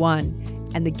ABCs won,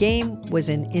 and the game was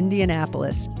in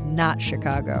Indianapolis, not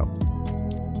Chicago.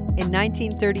 In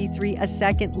 1933, a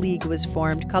second league was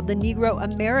formed called the Negro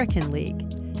American League.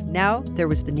 Now there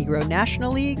was the Negro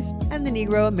National Leagues and the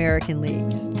Negro American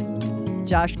Leagues.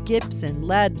 Josh Gibson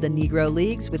led the Negro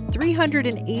Leagues with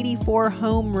 384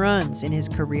 home runs in his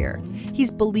career.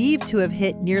 He's believed to have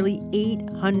hit nearly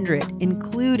 800,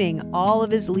 including all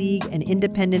of his league and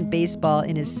independent baseball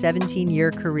in his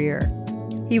 17-year career.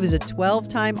 He was a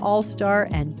 12-time All-Star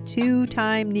and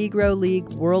 2-time Negro League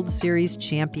World Series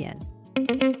champion.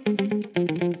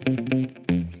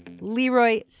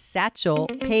 Leroy Satchel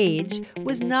Paige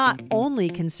was not only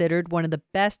considered one of the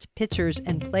best pitchers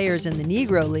and players in the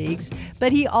Negro Leagues,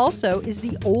 but he also is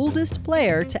the oldest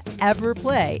player to ever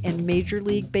play in Major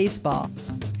League Baseball.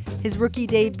 His rookie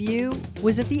debut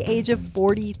was at the age of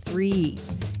 43,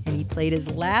 and he played his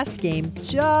last game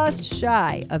just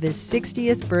shy of his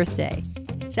 60th birthday.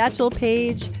 Satchel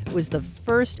Paige was the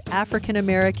first African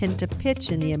American to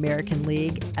pitch in the American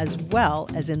League as well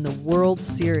as in the World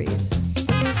Series.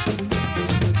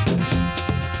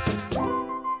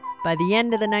 By the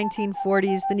end of the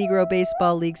 1940s, the Negro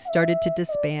Baseball League started to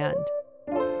disband.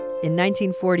 In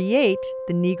 1948,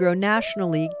 the Negro National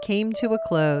League came to a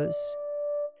close.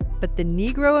 But the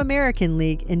Negro American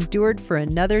League endured for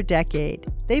another decade.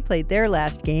 They played their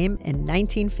last game in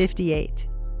 1958.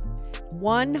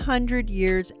 100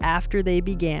 years after they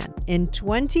began, in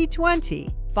 2020,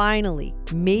 finally,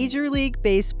 Major League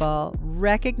Baseball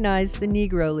recognized the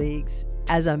Negro Leagues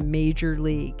as a major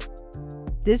league.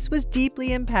 This was deeply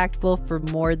impactful for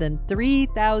more than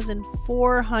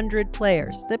 3,400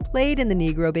 players that played in the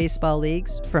Negro Baseball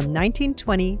Leagues from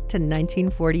 1920 to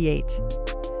 1948.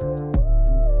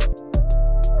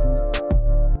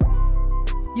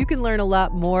 You can learn a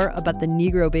lot more about the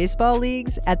Negro Baseball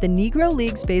Leagues at the Negro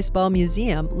Leagues Baseball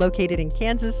Museum located in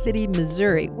Kansas City,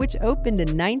 Missouri, which opened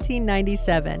in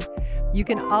 1997. You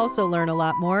can also learn a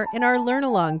lot more in our Learn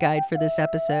Along guide for this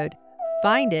episode.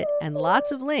 Find it and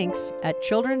lots of links at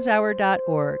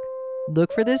childrenshour.org.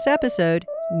 Look for this episode,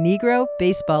 Negro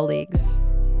Baseball Leagues.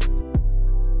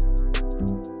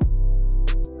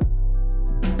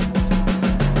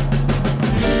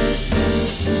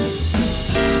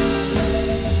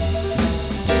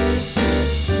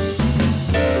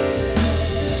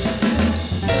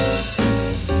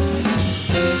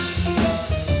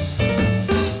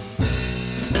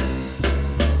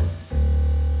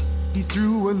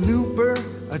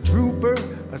 A drooper,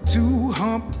 a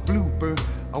two-hump blooper,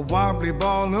 a wobbly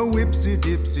ball, a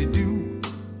whipsy-dipsy-doo.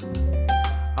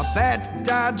 A bat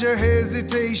dodger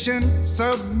hesitation,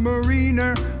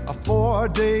 submariner, a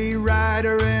four-day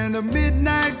rider, and a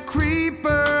midnight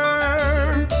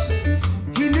creeper.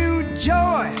 He knew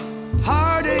joy,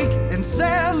 heartache, and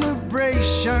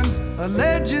celebration, a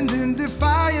legend in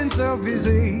defiance of his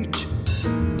age.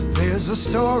 There's a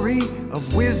story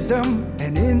of wisdom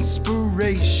and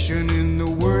inspiration in the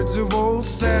words of old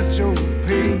Satchel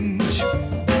Paige.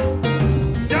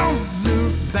 Don't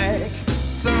look back,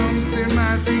 something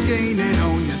might be gaining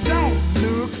on you. Don't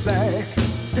look back.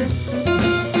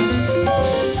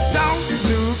 Don't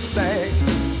look back,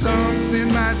 something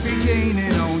might be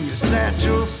gaining on you.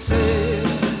 Satchel said,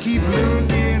 keep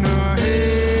looking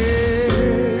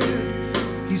ahead.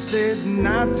 He said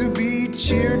not to be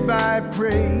cheered by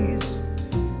praise.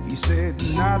 He said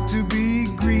not to be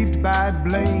grieved by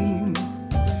blame.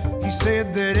 He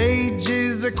said that age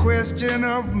is a question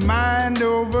of mind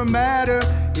over matter.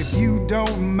 If you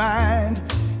don't mind,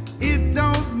 it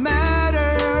don't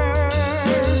matter.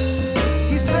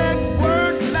 He said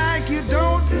work like you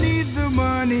don't need the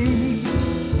money.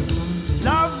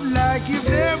 Love like you've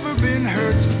never been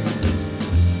hurt.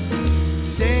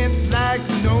 Dance like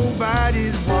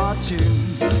nobody's watching.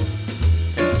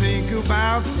 Think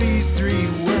about these three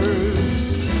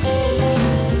words.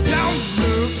 Don't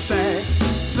look back,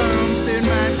 something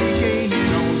might be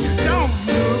gaining on you. Don't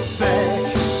look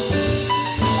back.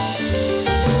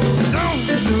 Don't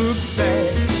look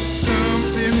back,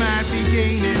 something might be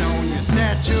gaining on you.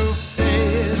 Satchel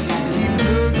said, keep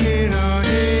looking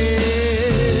ahead.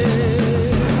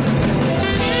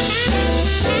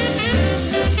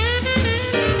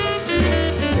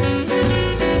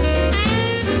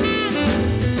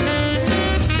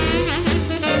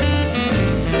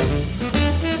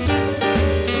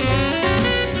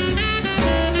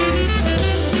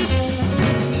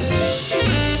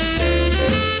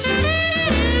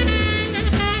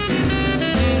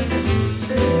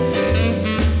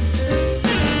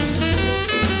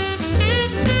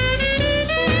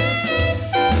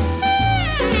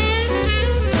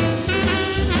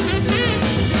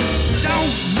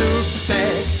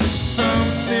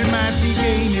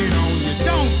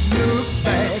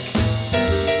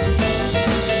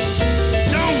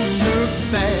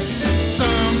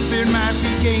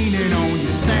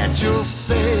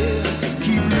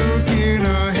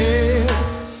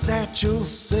 Satchel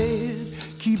said,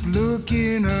 keep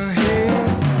looking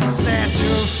ahead.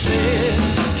 Satchel said,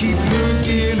 keep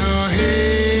looking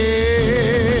ahead.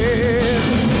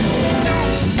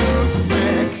 Don't look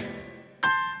back.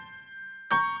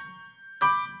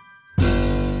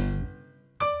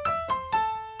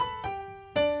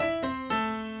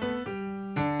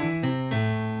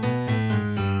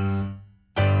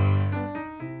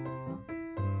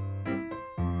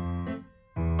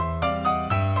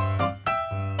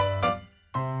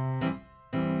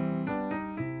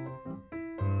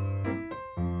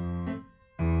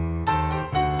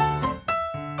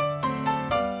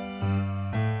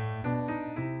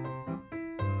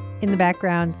 In the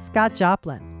background, Scott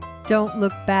Joplin. Don't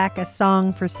Look Back, a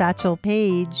song for Satchel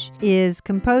Paige, is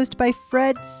composed by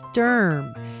Fred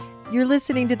Sturm. You're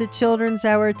listening to the Children's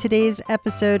Hour. Today's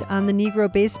episode on the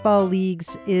Negro Baseball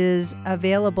Leagues is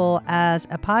available as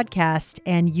a podcast,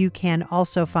 and you can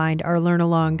also find our Learn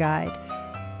Along guide.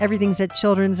 Everything's at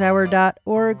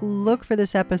childrenshour.org. Look for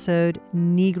this episode,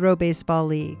 Negro Baseball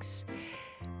Leagues.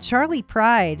 Charlie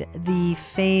Pride, the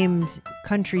famed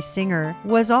country singer,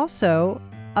 was also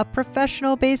a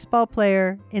professional baseball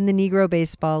player in the Negro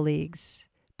Baseball Leagues.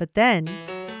 But then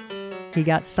he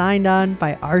got signed on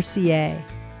by RCA.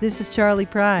 This is Charlie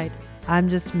Pride. I'm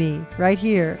Just Me, right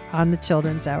here on the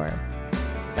Children's Hour.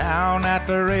 Down at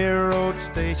the railroad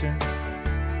station,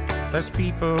 there's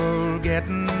people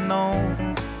getting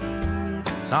on.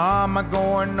 Some are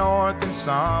going north and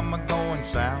some are going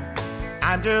south.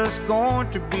 I'm just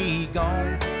going to be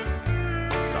gone.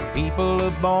 Some people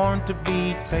are born to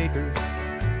be takers.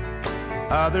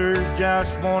 Others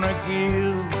just want to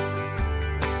give.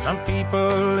 Some people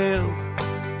live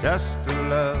just to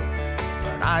love,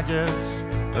 but I just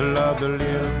love to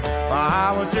live.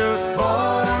 I was just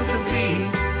born to be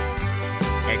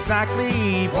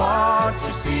exactly what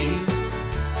you see.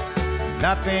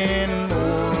 Nothing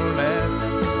more or less.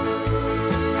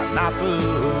 Not the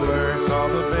worst or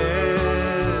the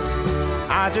best.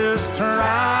 I just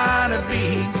try to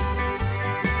be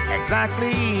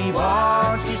exactly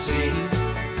what you see.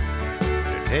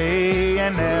 Today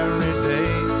and every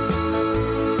day,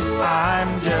 I'm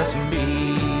just me.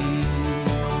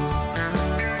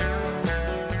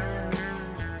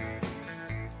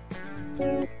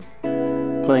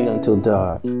 Playing until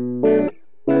dark.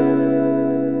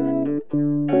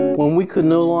 When we could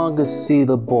no longer see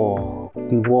the ball,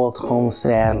 we walked home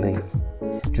sadly,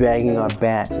 dragging our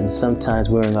bats and sometimes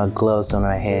wearing our gloves on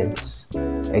our heads,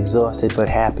 exhausted but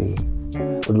happy,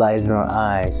 with light in our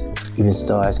eyes, even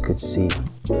stars could see.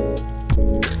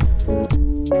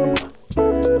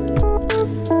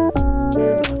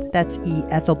 That's E.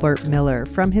 Ethelbert Miller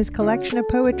from his collection of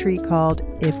poetry called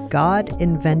If God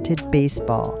Invented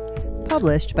Baseball,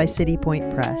 published by City Point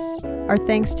Press. Our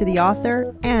thanks to the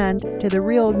author and to the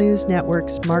Real News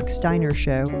Network's Mark Steiner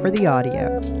Show for the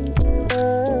audio.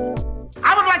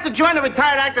 I would like to join the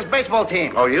retired actors baseball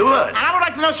team. Oh, you would? And I would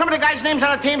like to know some of the guys' names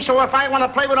on the team, so if I want to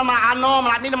play with them, I'll know them,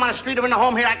 and I meet them on the street or in the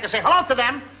home here, I can say hello to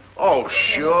them. Oh,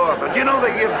 sure. But you know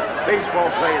they give baseball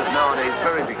players nowadays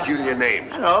very peculiar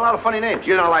names. I know, a lot of funny names.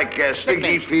 You know, like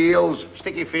Sticky Fields.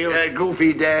 Sticky Fields.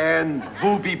 Goofy Dan.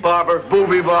 Booby Barber.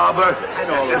 Booby Barber. I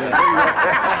know all of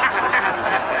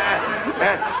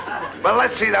them. But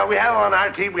let's see now. We have on our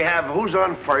team, we have who's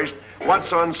on first,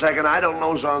 what's on second, I don't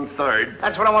know's on third.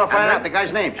 That's what I want to find out, the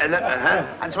guy's name. And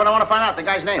That's what I want to find out, the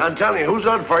guy's name. I'm telling you, who's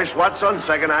on first, what's on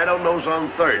second, I don't know's on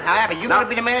third. Now, Abby, you want to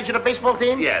be the manager of the baseball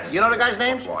team? Yes. You know the guys'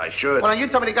 names? Well, I should. Well, then you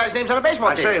tell me the guys' names on the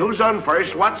baseball team. I say, who's on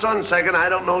first, what's on second, I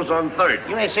don't know's on third.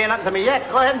 You ain't saying nothing to me yet.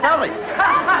 Go ahead and tell me.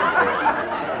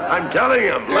 I'm telling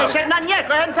you. You ain't said nothing yet.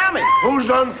 Go ahead and tell me. Who's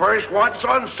on first, what's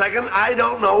on second, I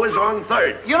don't know is on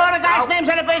third. You know the guys' names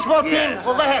on the baseball team? Yes.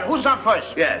 Well, go ahead. Who's on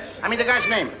first? Yes. I mean the guy's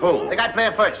name. Who? The guy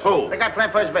playing first. Who? The guy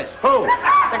playing first base. Who?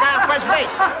 The guy on first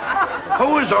base.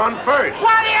 Who is on first?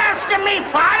 What are you asking me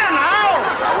for? I don't know.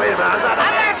 Now, wait a minute.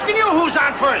 I'm asking you who's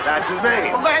on first. That's his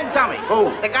name. Well, go ahead and tell me.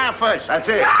 Who? The guy on first. That's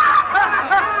it.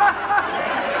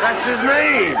 That's his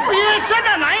name. Well, you ain't said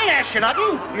nothing. I ain't asked you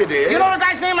nothing. You did. You know the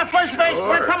guy's name on first base? Sure.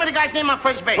 Well, tell me the guy's name on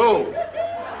first base. Who?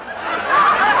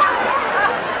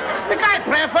 The guy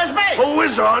playing first base. Who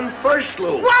is on first,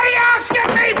 Lou? What are you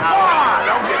asking me for? Now,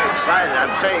 don't get excited.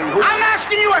 I'm saying who. I'm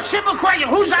asking you a simple question.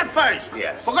 Who's on first?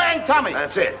 Yes. Well, go ahead and tell me.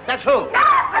 That's it. That's who?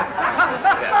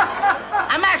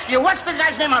 I'm asking you, what's the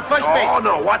guy's name on first base? Oh,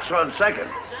 no. What's on second?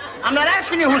 I'm not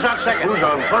asking you who's on second. Who's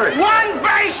on first? One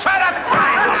base at a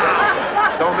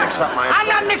time. Don't mix up my... I'm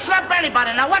not mixing up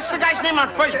anybody. Now, what's the guy's name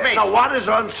on first base? Now, what is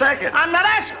on second? I'm not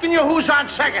asking you who's on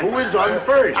second. Who is on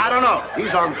first? I don't know.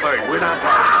 He's on third. We're not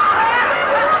talking.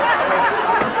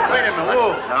 Wait a minute.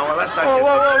 Whoa. Now, well, let's not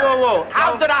Whoa.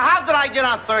 How did I get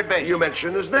on third base? You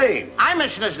mentioned his name. I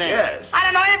mentioned his name? Yes. I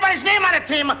don't know anybody's name on the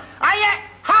team.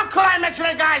 How could I mention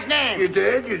a guy's name? You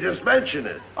did. You just mentioned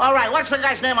it. All right, what's the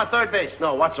guy's name on third base?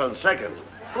 No, what's on second?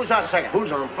 Who's on second?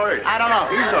 Who's on first? I don't know.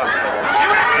 He's on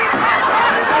first.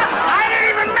 I didn't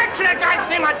even mention a guy's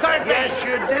name on third base. Yes,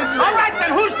 you did. All right,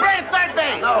 then who's playing third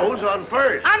base? No, who's on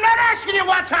first? I'm not asking you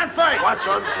what's on first. What's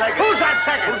on second? Who's on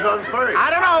second? Who's on first? I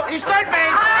don't know. He's third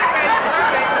base.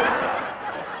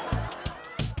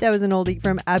 That was an oldie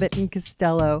from Abbott and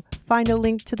Costello. Find a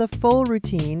link to the full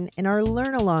routine in our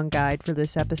learn-along guide for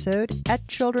this episode at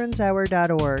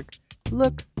childrenshour.org.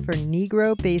 Look for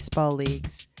Negro Baseball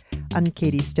Leagues. I'm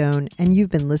Katie Stone, and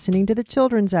you've been listening to the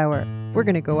Children's Hour. We're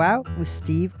going to go out with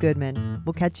Steve Goodman.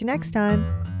 We'll catch you next time.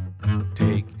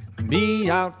 Take me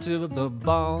out to the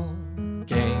ball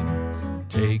game.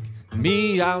 Take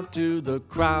me out to the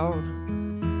crowd.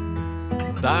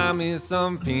 Buy me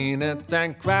some peanuts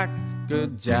and Cracker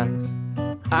Jacks.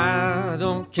 I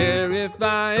don't care if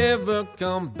I ever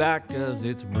come back, 'cause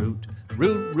it's root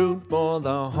for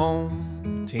the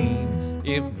home team.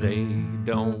 If they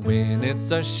don't win,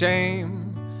 it's a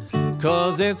shame,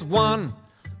 'cause it's 1,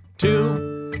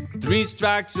 2, 3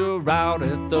 strikes, you're out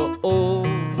at the old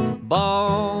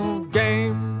ball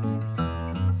game.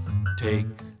 Take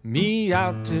me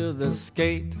out to the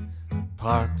skate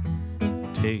park.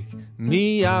 Take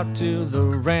me out to the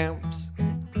ramps.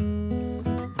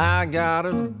 I got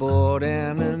a board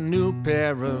and a new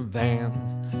pair of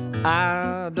Vans.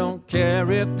 I don't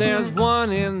care if there's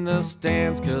one in the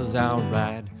stands, 'cause I'll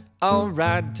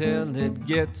ride till it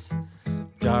gets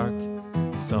dark.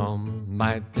 Some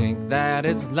might think that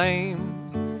it's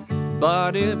lame,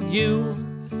 but if you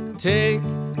take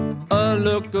a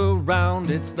look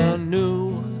around, it's the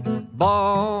new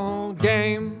ball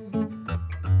game.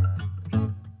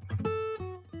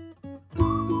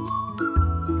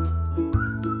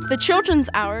 The Children's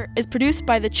Hour is produced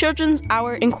by the Children's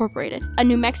Hour Incorporated, a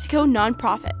New Mexico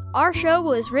nonprofit. Our show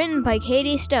was written by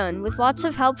Katie Stone with lots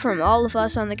of help from all of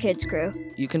us on the kids crew.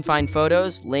 You can find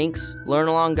photos, links,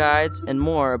 learn-along guides, and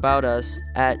more about us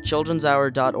at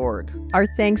childrenshour.org. Our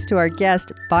thanks to our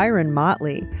guest, Byron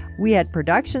Motley. We had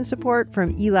production support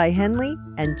from Eli Henley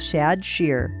and Chad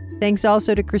Shear. Thanks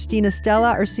also to Christina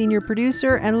Stella, our senior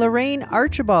producer, and Lorraine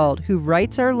Archibald, who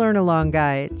writes our learn-along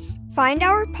guides. Find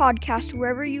our podcast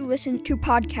wherever you listen to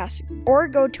podcasts, or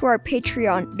go to our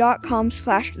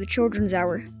patreon.com/The Children's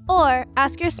Hour. Or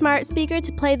ask your smart speaker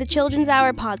to play the Children's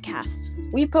Hour podcast.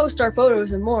 We post our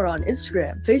photos and more on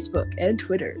Instagram, Facebook, and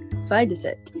Twitter. Find us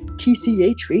at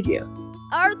TCH Radio.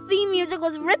 Our theme music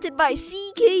was written by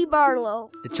C.K. Barlow.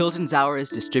 The Children's Hour is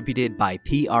distributed by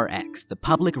PRX, the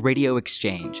Public Radio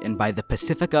Exchange, and by the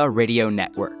Pacifica Radio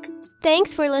Network.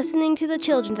 Thanks for listening to the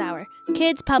Children's Hour,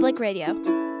 Kids Public Radio.